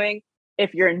what you're doing,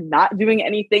 if you're not doing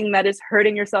anything that is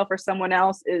hurting yourself or someone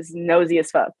else, is nosy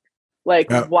as fuck.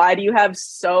 Like, why do you have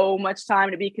so much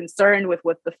time to be concerned with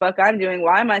what the fuck I'm doing?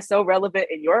 Why am I so relevant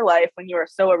in your life when you are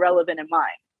so irrelevant in mine?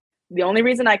 The only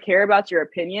reason I care about your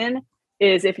opinion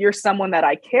is if you're someone that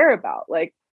I care about.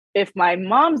 Like, if my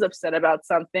mom's upset about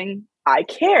something, I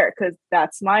care because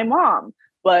that's my mom.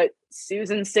 But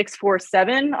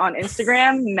Susan647 on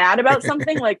Instagram, mad about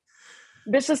something, like,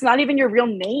 bitch, that's not even your real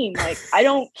name. Like, I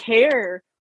don't care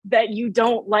that you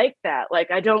don't like that. Like,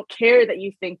 I don't care that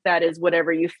you think that is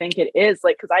whatever you think it is,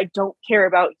 like, because I don't care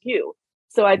about you.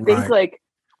 So I think like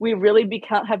we really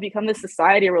have become this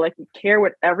society where like we care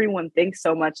what everyone thinks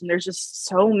so much, and there's just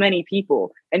so many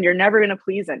people, and you're never going to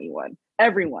please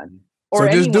everyone. Or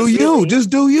so just do you, really. just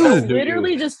do you.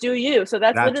 Literally just do you. So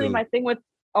that's literally my thing with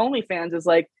OnlyFans is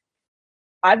like,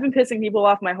 I've been pissing people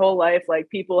off my whole life. Like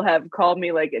people have called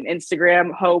me like an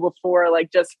Instagram hoe before,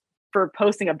 like just for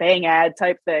posting a bang ad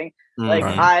type thing.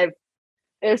 Like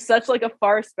there's such like a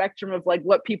far spectrum of like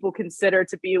what people consider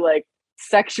to be like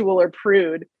sexual or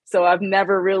prude. So I've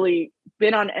never really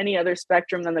been on any other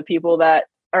spectrum than the people that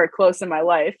are close in my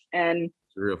life. And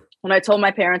when I told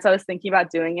my parents I was thinking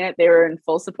about doing it, they were in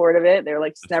full support of it. They were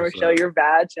like, just never show your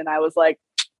badge. And I was like,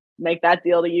 make that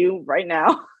deal to you right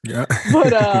now. Yeah.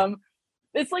 But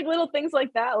it's like little things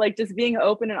like that, like just being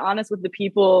open and honest with the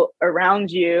people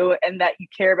around you and that you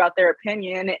care about their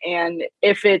opinion. And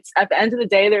if it's at the end of the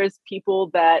day, there's people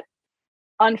that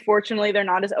unfortunately they're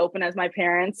not as open as my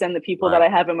parents and the people that I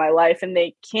have in my life, and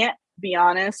they can't be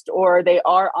honest, or they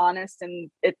are honest and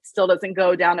it still doesn't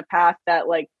go down a path that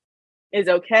like is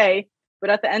okay. But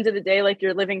at the end of the day, like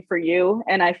you're living for you.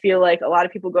 And I feel like a lot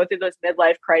of people go through those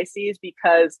midlife crises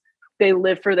because they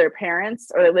live for their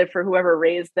parents or they live for whoever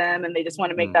raised them and they just want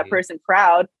to make that person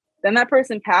proud. Then that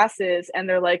person passes and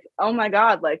they're like, oh my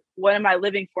God, like, what am I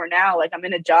living for now? Like, I'm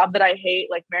in a job that I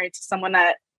hate, like married to someone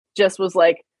that just was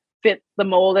like, fit the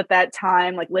mold at that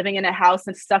time, like living in a house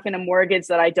and stuck in a mortgage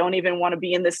that I don't even want to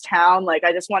be in this town. Like,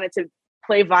 I just wanted to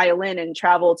play violin and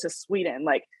travel to Sweden.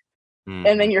 Like,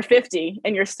 and then you're 50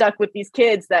 and you're stuck with these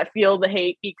kids that feel the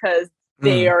hate because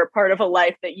they are a part of a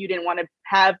life that you didn't want to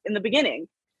have in the beginning.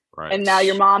 Right. And now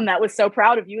your mom that was so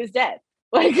proud of you is dead.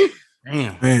 Like,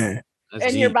 damn, man.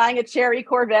 And you're buying a cherry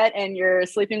Corvette and you're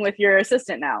sleeping with your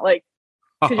assistant now, like,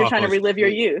 because you're trying to relive your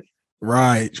youth.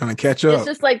 Right. Trying to catch up. It's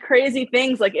just like crazy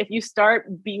things. Like if you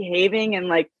start behaving and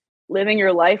like living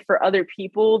your life for other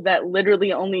people, that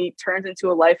literally only turns into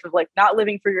a life of like not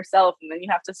living for yourself. And then you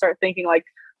have to start thinking like,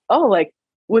 oh, like,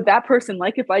 would that person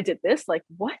like if I did this? Like,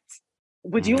 what?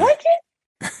 Would you like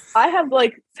it? I have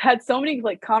like had so many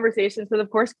like conversations with, of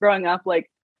course, growing up, like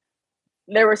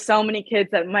there were so many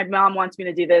kids that my mom wants me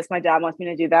to do this, my dad wants me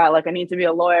to do that. Like, I need to be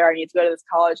a lawyer, I need to go to this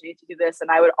college, I need to do this.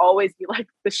 And I would always be like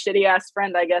the shitty ass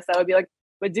friend, I guess. I would be like,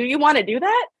 but do you want to do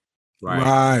that?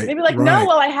 Right. And they'd be like, no,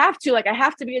 well, I have to. Like, I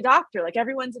have to be a doctor. Like,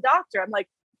 everyone's a doctor. I'm like,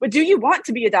 but do you want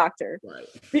to be a doctor? Right.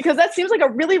 Because that seems like a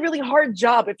really, really hard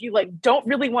job if you like don't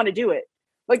really want to do it.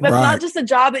 Like, that's not just a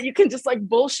job that you can just like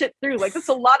bullshit through. Like, that's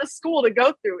a lot of school to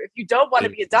go through if you don't want to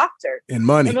be a doctor. And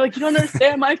money. And they're like, you don't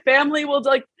understand. My family will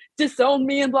like disown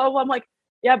me and blah, blah, blah. I'm like,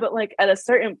 yeah, but like at a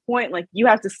certain point, like you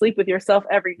have to sleep with yourself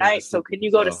every night. So can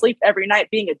you go to sleep every night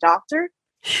being a doctor?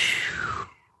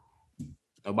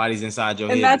 Nobody's inside your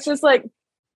head. And that's just like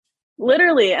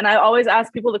literally. And I always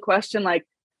ask people the question like,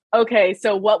 okay,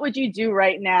 so what would you do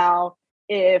right now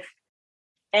if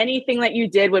anything that you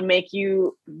did would make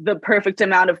you the perfect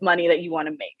amount of money that you want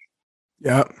to make?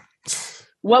 Yeah.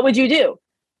 What would you do?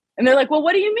 And they're like, well,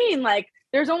 what do you mean? Like,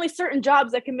 there's only certain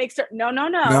jobs that can make certain. No.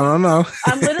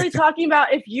 I'm literally talking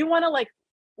about if you want to like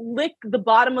lick the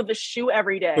bottom of the shoe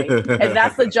every day and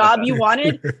that's the job you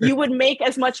wanted, you would make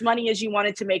as much money as you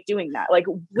wanted to make doing that. Like,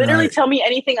 literally tell me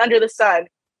anything under the sun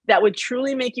that would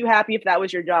truly make you happy if that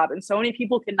was your job. And so many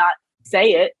people cannot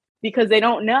say it because they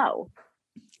don't know.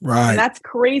 Right. And that's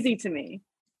crazy to me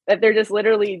that they're just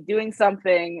literally doing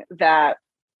something that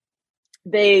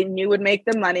they knew would make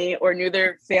them money or knew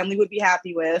their family would be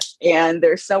happy with. And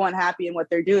they're so unhappy in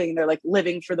what they're doing. They're like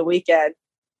living for the weekend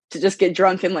to just get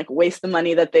drunk and like waste the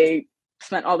money that they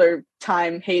spent all their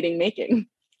time hating making.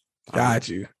 Got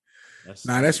you.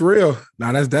 That's real.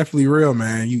 That's definitely real,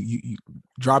 man. You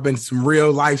drop in some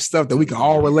real life stuff that we can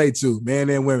all relate to, men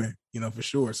and women, for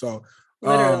sure. So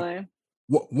literally.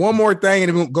 One more thing, and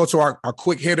then we'll go to our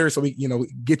quick hitter so we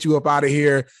get you up out of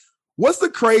here. What's the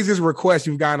craziest request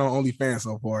you've gotten on OnlyFans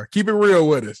so far? Keep it real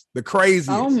with us. The craziest.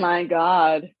 Oh my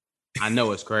God. I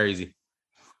know it's crazy.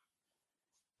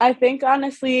 I think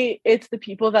honestly, it's the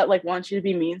people that like want you to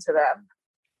be mean to them.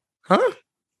 Huh?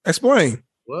 Explain.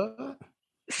 What?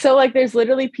 So like there's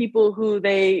literally people who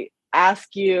they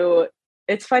ask you,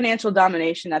 it's financial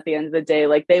domination at the end of the day.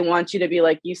 Like they want you to be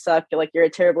like, you suck, like you're a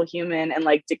terrible human and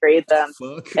like degrade them.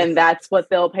 And that's what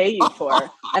they'll pay you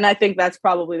for. And I think that's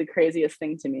probably the craziest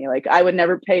thing to me. Like I would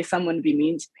never pay someone to be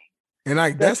mean to me. And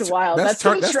like that's wild. That's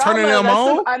turning them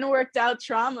on. Some unworked out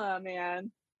trauma,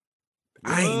 man.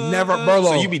 I ain't never, bro.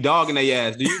 So you be dogging their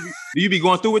ass. Do you be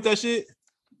going through with that shit?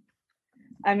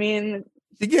 I mean,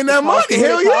 she getting that money.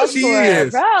 Hell yeah, she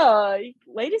is. Bro,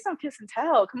 ladies don't kiss and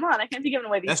tell. Come on, I can't be giving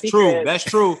away these secrets. That's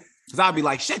true. Because I'll be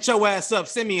like, shut your ass up.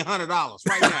 Send me $100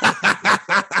 right now.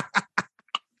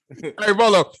 Hey,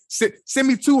 Rolo, send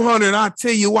me 200 and I'll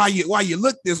tell you why you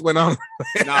look this way. Nah,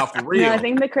 for real. No, I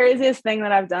think the craziest thing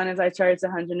that I've done is I charged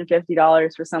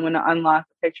 $150 for someone to unlock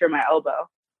a picture of my elbow.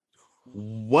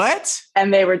 What?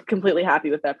 And they were completely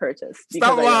happy with that purchase.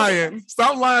 Stop lying.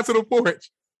 Stop lying to the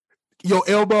porch. Your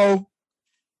elbow.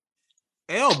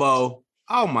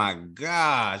 Oh my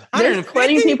God. There's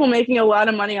plenty of people making a lot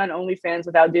of money on OnlyFans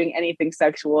without doing anything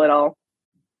sexual at all.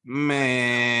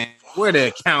 Man, where the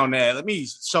account at? Let me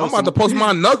show. I'm about to post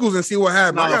my knuckles and see what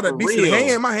happens. I got a decent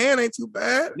hand. My hand ain't too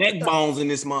bad. Neck bones in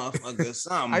this motherfucker.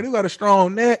 Something. I do got a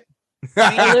strong neck.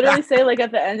 I literally say, like,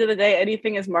 at the end of the day,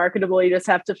 anything is marketable. You just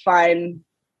have to find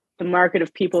the market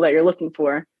of people that you're looking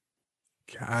for.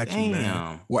 Gotcha,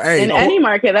 man. Well, hey, in any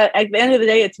market, at the end of the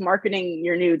day, it's marketing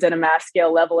your nudes at a mass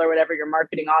scale level or whatever you're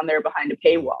marketing on there behind a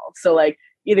paywall. So, like,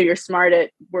 either you're smart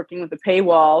at working with a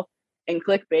paywall and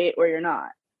clickbait, or you're not.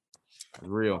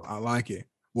 Real. I like it.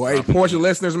 Well, hey, Portia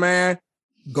listeners, man,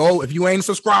 go if you ain't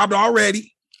subscribed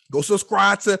already, go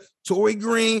subscribe to Tori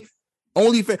Green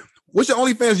OnlyFans. What's your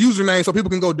OnlyFans username so people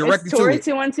can go directly to it?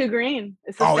 Tori212 Green.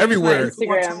 Everywhere.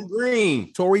 Instagram.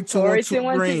 Green.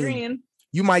 Tori212 Green.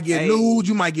 You might get nudes,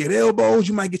 you might get elbows,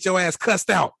 you might get your ass cussed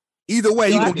out. Either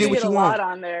way, you're gonna get what you want. A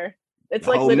lot on there. It's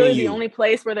like literally the only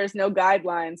place where there's no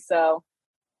guidelines. So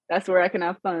that's where I can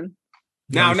have fun.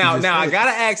 Now, I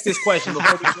gotta ask this question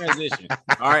before we transition.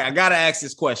 All right, I gotta ask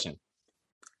this question.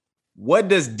 What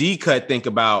does D-Cut think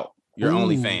about your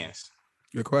OnlyFans?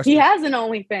 Good question. He has an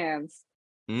OnlyFans.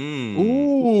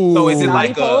 Ooh. So is it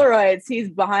like Polaroids? He's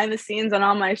behind the scenes on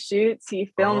all my shoots.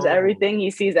 He films everything. He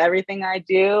sees everything I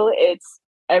do. It's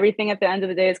everything at the end of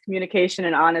the day is communication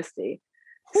and honesty.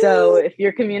 Ooh. So if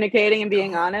you're communicating and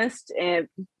being honest, and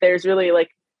there's really like,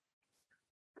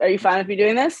 are you fine with me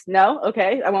doing this? No?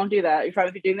 Okay, I won't do that. Are you fine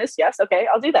with me doing this? Yes. Okay,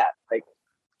 I'll do that. Like,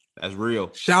 That's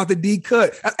real. Shout out to D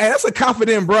Cut. And that's a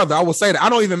confident brother. I will say that. I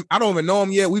don't even know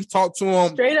him yet. We've talked to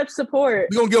him. Straight up support.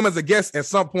 We're gonna get him as a guest at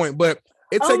some point, but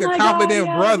it takes a confident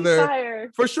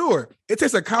brother for sure. It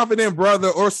takes a confident brother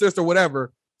or sister,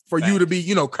 whatever, for you to be,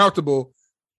 comfortable.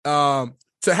 To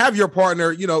have your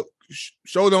partner,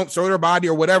 show their body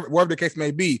or whatever the case may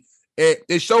be.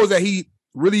 It shows that he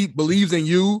really believes in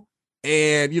you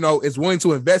and is willing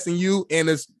to invest in you and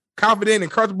is confident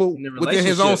and comfortable within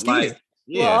his own skin.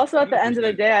 Well, also at the end of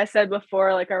the day, I said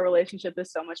before, like our relationship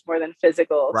is so much more than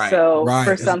physical. Right. So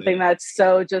for something that's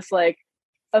so just like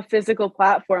a physical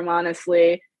platform,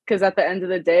 honestly, because at the end of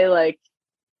the day, like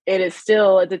it is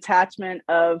still a detachment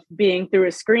of being through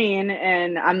a screen,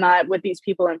 and I'm not with these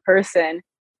people in person.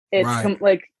 It's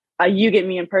you get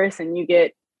me in person, you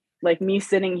get like me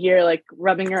sitting here, like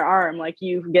rubbing your arm, like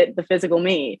you get the physical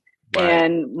me. Right.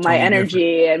 And my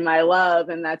energy and my love,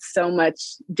 and that's so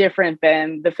much different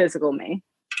than the physical me.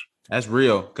 That's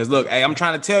real. Because look, hey, I'm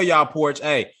trying to tell y'all, Porch,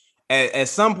 hey, at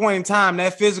some point in time,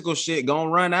 that physical shit gonna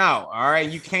run out. All right,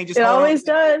 you can't just. It always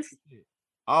does.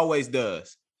 Always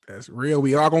does. That's real.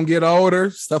 We all gonna get older.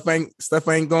 Stuff ain't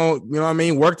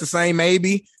gonna, work the same.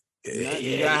 Maybe.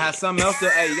 You gotta have something else to.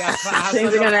 Hey, you gotta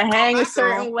things are gonna hang a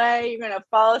certain way. You're gonna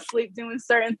fall asleep doing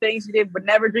certain things you did, but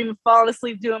never dream of falling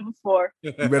asleep doing before.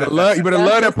 You better love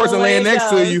that person laying next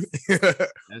to you.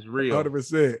 That's real.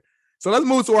 100%. So let's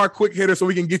move to our quick hitter so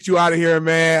we can get you out of here,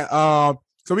 man.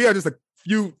 So we have just a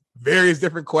few various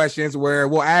different questions where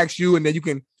we'll ask you, and then you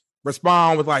can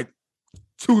respond with like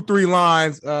 2-3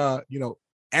 lines.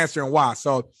 Answering why.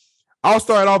 So I'll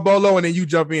start off, Bolo, and then you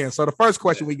jump in. So the first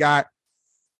question we got.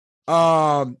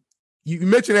 You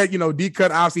mentioned that, D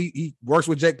Cut, obviously he works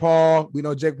with Jake Paul. We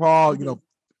know Jake Paul,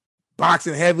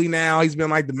 boxing heavily now. He's been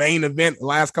like the main event the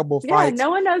last couple of fights.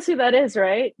 No one knows who that is,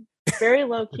 right? Very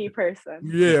low key person.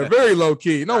 Yeah, very low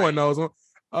key. No one knows him.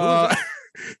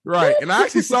 Right. And I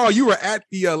actually saw you were at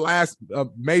the last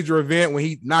major event when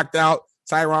he knocked out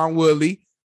Tyron Woodley.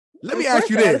 Let me ask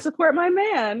you this. I gotta support my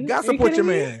man. You gotta support your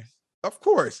man. Of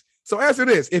course. So answer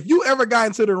this. If you ever got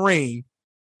into the ring,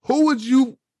 who would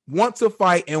you want to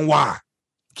fight and why?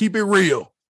 Keep it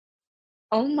real.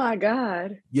 Oh my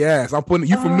God. Yes, I'm putting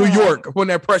you from New York. I'm putting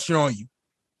that pressure on you.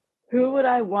 Who would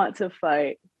I want to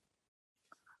fight?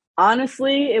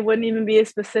 Honestly, it wouldn't even be a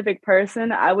specific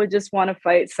person. I would just want to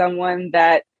fight someone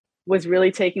that was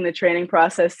really taking the training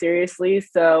process seriously.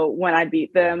 So when I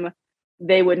beat them,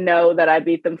 they would know that I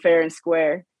beat them fair and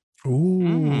square.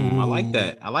 Ooh. I like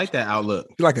that. I like that outlook.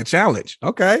 Like a challenge.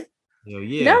 Okay. Hell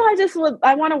yeah. No,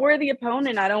 I want a worthy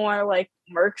opponent. I don't want to like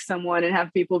murk someone and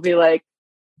have people be like,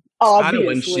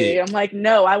 obviously. I'm like,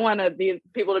 no, I want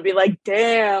people to be like,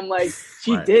 damn, like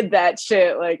she did that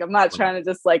shit. Like, I'm not trying to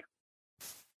just like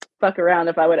fuck around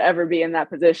if I would ever be in that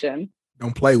position.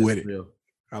 Don't play with it. Real.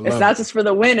 It's not just for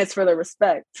the win, it's for the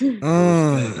respect.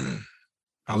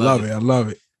 I love it. I love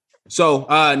it. So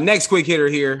next quick hitter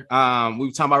here. We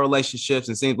were talking about relationships,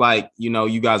 and it seems like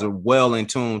you guys are well in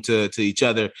tune to each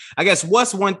other. I guess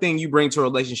what's one thing you bring to a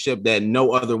relationship that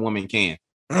no other woman can?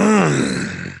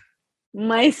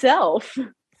 Myself.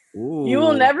 Ooh. You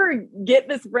will never get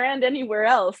this brand anywhere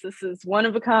else. This is one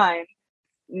of a kind.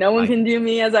 No one can do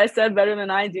me, as I said, better than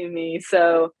I do me.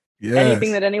 So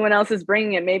anything that anyone else is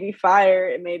bringing, it may be fire,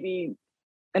 it may be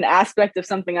an aspect of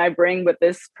something I bring, but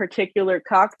this particular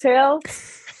cocktail,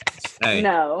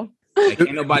 no. Hey,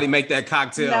 can't nobody make that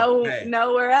cocktail.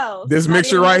 Nowhere else. This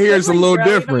mixture right here is a little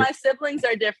different. Even my siblings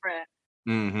are different.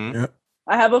 Mm-hmm. Yep.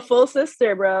 I have a full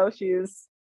sister, bro. She's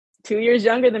 2 years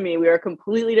younger than me. We are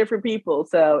completely different people.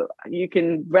 So you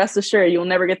can rest assured you'll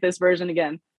never get this version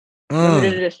again.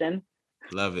 Limited edition.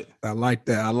 Love it. I like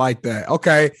that.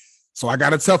 Okay. So I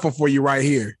got a tough one for you right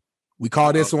here. We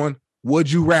call this one,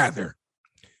 Would You Rather?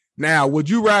 Now, would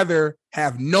you rather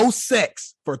have no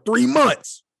sex for 3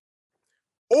 months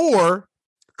or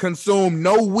consume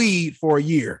no weed for a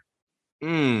year? I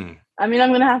mean, I'm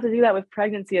going to have to do that with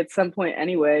pregnancy at some point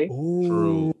anyway.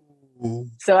 Ooh.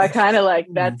 So I kind of like,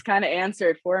 that's kind of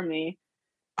answered for me.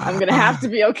 I'm going to have to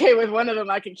be okay with one of them.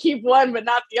 I can keep one, but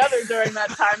not the other during that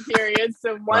time period.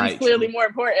 So one's clearly more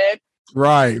important.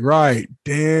 Right.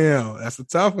 Damn. That's a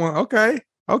tough one. Okay.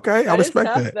 I respect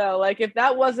tough, that. Though. Like if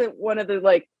that wasn't one of the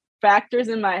like factors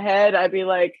in my head, I'd be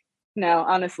like, no,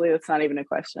 honestly, that's not even a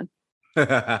question. So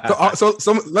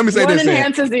let me say one this. One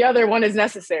enhances the other, one is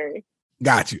necessary.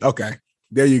 Got you. Okay.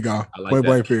 There you go. I like point that.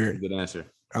 blank period. Good answer.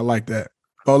 I like that.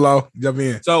 Polo, jump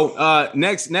in. So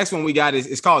next one we got is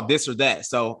it's called This or That.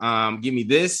 So give me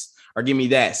this or give me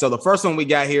that. So the first one we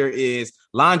got here is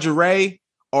lingerie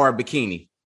or bikini.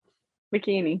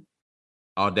 Bikini.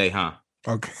 All day, huh?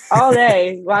 Okay. All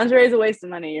day. Lingerie is a waste of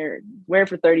money. You're wear it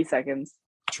for 30 seconds.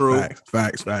 True.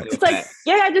 Facts. It's like,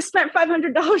 yeah, I just spent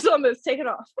 $500 on this. Take it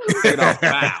off. Take it off.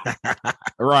 Wow.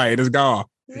 Right, it's gone.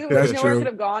 You That's know true. where I could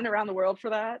have gone around the world for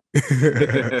that.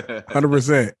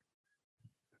 100%.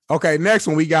 Okay, next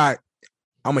one we got.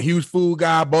 I'm a huge food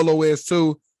guy. Bolo is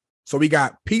too. So we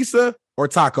got pizza or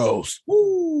tacos.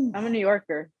 Woo. I'm a New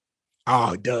Yorker.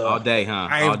 Oh, duh. All day, huh?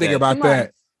 I ain't thinking about Come that.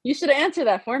 on. You should answer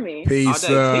that for me.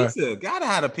 Pizza. Pizza. Gotta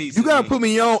have a pizza. You gotta put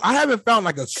me on. I haven't found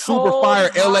like a super fire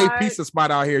LA pizza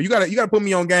spot out here. You gotta put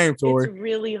me on game, Tori. It's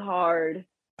really hard.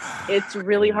 It's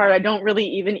really hard. I don't really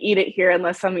even eat it here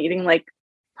unless I'm eating like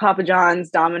Papa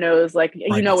John's, Domino's. Like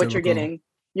you know what you're getting.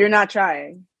 You're not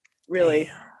trying, really.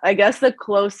 Damn. I guess the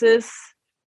closest.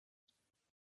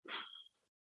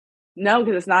 No,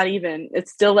 because it's not even.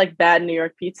 It's still like bad New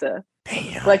York pizza.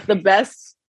 Damn. Like the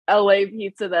best LA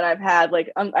pizza that I've had.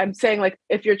 Like I'm saying, like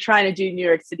if you're trying to do New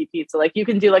York City pizza, like you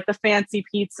can do like the fancy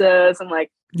pizzas and like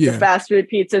the fast food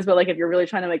pizzas, but like if you're really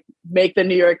trying to like make the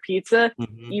New York pizza,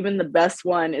 even the best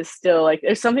one is still like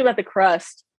there's something about the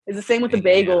crust. It's the same with the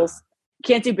bagels.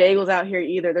 Can't do bagels out here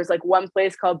either. There's like one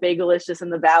place called Bagelicious in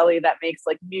the Valley that makes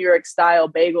like New York style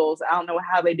bagels. I don't know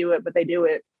how they do it, but they do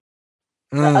it.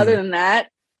 But other than that,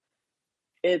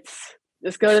 it's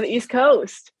just go to the East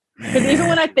Coast. Because even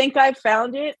when I think I've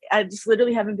found it, I just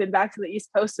literally haven't been back to the East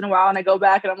Coast in a while. And I go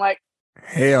back and I'm like,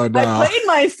 hell no. I played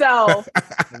myself.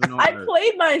 I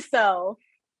played myself.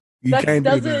 You can't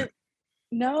do that.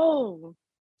 No.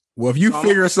 Well, if you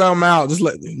figure something out, just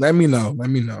let me know. Let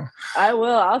me know. I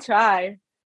will. I'll try.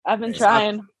 I've been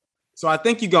trying. So I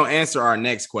think you're going to answer our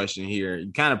next question here.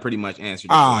 You kind of pretty much answered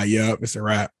it. Yeah. It's a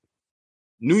wrap.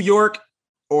 New York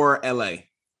or LA?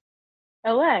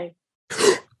 LA.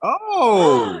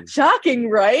 Oh, shocking,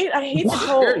 right? I hate the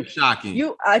cold. Very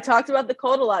shocking. I talked about the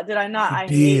cold a lot, did I not? I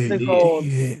hate the cold.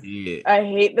 Yeah. I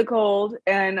hate the cold.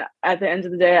 And at the end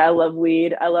of the day, I love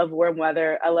weed. I love warm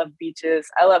weather. I love beaches.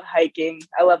 I love hiking.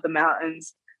 I love the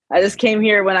mountains. I just came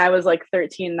here when I was like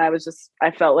 13 and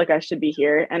I felt like I should be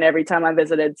here. And every time I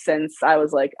visited since, I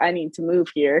was like, I need to move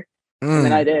here. And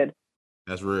then I did.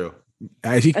 That's real.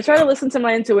 I try to listen to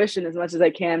my intuition as much as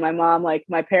I can. My mom, like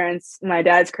my parents, my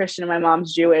dad's Christian and my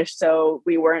mom's Jewish. So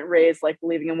we weren't raised like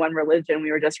believing in one religion.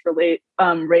 We were just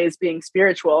raised being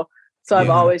spiritual. So I've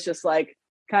always just like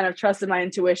kind of trusted my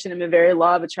intuition and been very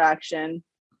law of attraction.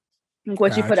 Like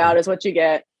what you put out is what you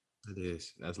get. It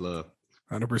is. That's love.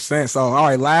 100%. So, all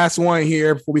right, last one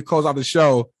here before we close out the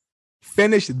show.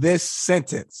 Finish this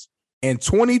sentence. In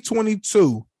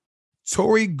 2022,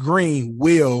 Tori Green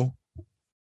will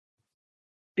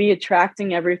be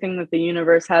attracting everything that the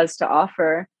universe has to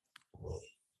offer.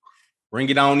 Bring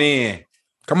it on in.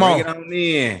 Come on. Bring it on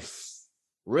in.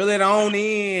 Reel it on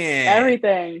in.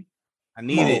 Everything. I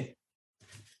need it.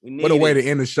 What a way to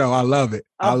end the show. I love it.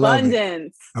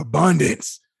 Abundance. I love it.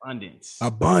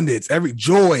 Abundance. Every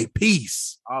joy,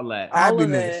 peace. All that.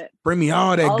 Happiness. Bring me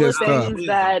all that good stuff. Things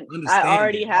that I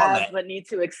already have, but need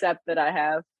to accept that I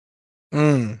have.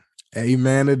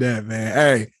 Amen to that, man.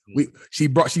 Hey, she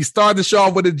started the show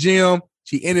off with a gym.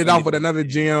 She ended off with another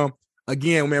gym.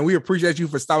 Again, man, we appreciate you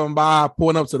for stopping by,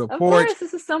 pulling up to the porch. Of course,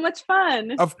 this is so much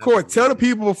fun. Of course. Tell the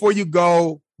people before you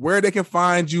go where they can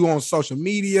find you on social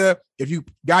media. If you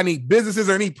got any businesses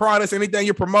or any products, anything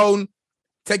you're promoting,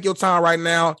 take your time right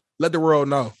now. Let the world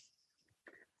know.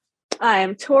 I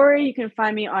am Tori. You can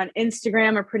find me on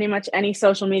Instagram or pretty much any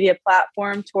social media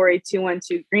platform,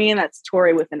 Tori212 Green. That's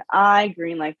Tori with an I,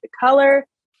 green like the color.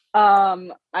 I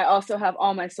also have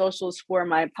all my socials for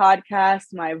my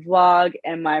podcast, my vlog,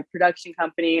 and my production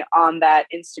company on that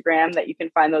Instagram that you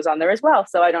can find those on there as well.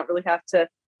 So I don't really have to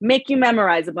make you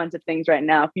memorize a bunch of things right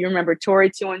now. If you remember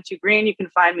Tori212 Green, you can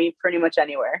find me pretty much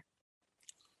anywhere.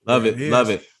 Love it. Love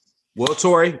it. Well,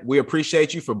 Tori, we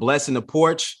appreciate you for blessing the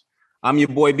porch. I'm your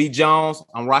boy B Jones.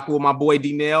 I'm rocking with my boy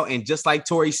D Nail. And just like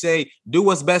Tori said, do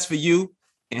what's best for you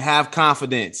and have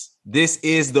confidence. This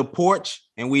is The Porch,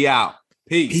 and we out.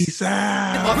 Peace. Peace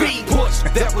out. Porch,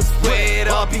 that was where it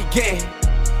all began.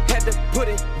 Had to put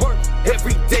in work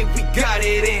every day, we got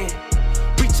it in.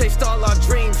 We chased all our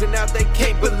dreams and now they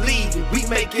can't believe it. We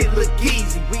make it look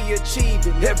easy, we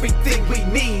achieving everything we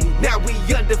need. Now we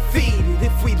undefeated.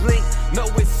 If we link, no,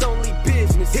 it's only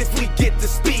business. If we get to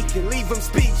speak and leave them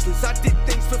speechless. I did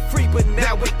things for free, but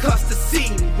now it costs to see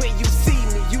me. When you see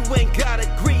me, you ain't gotta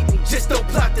greet me. Just don't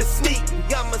plot to sneak me.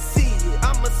 I'ma see it,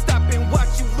 I'ma stop and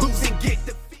watch you lose and get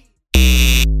defeated.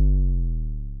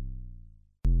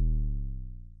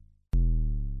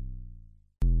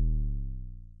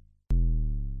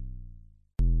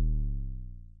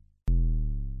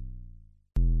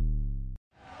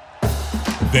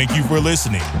 Thank you for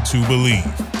listening to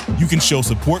Believe. You can show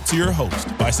support to your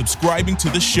host by subscribing to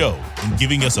the show and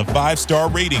giving us a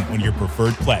 5-star rating on your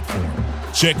preferred platform.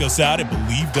 Check us out at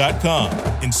Believe.com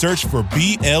and search for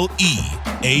BLEAV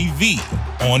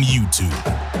on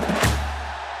YouTube.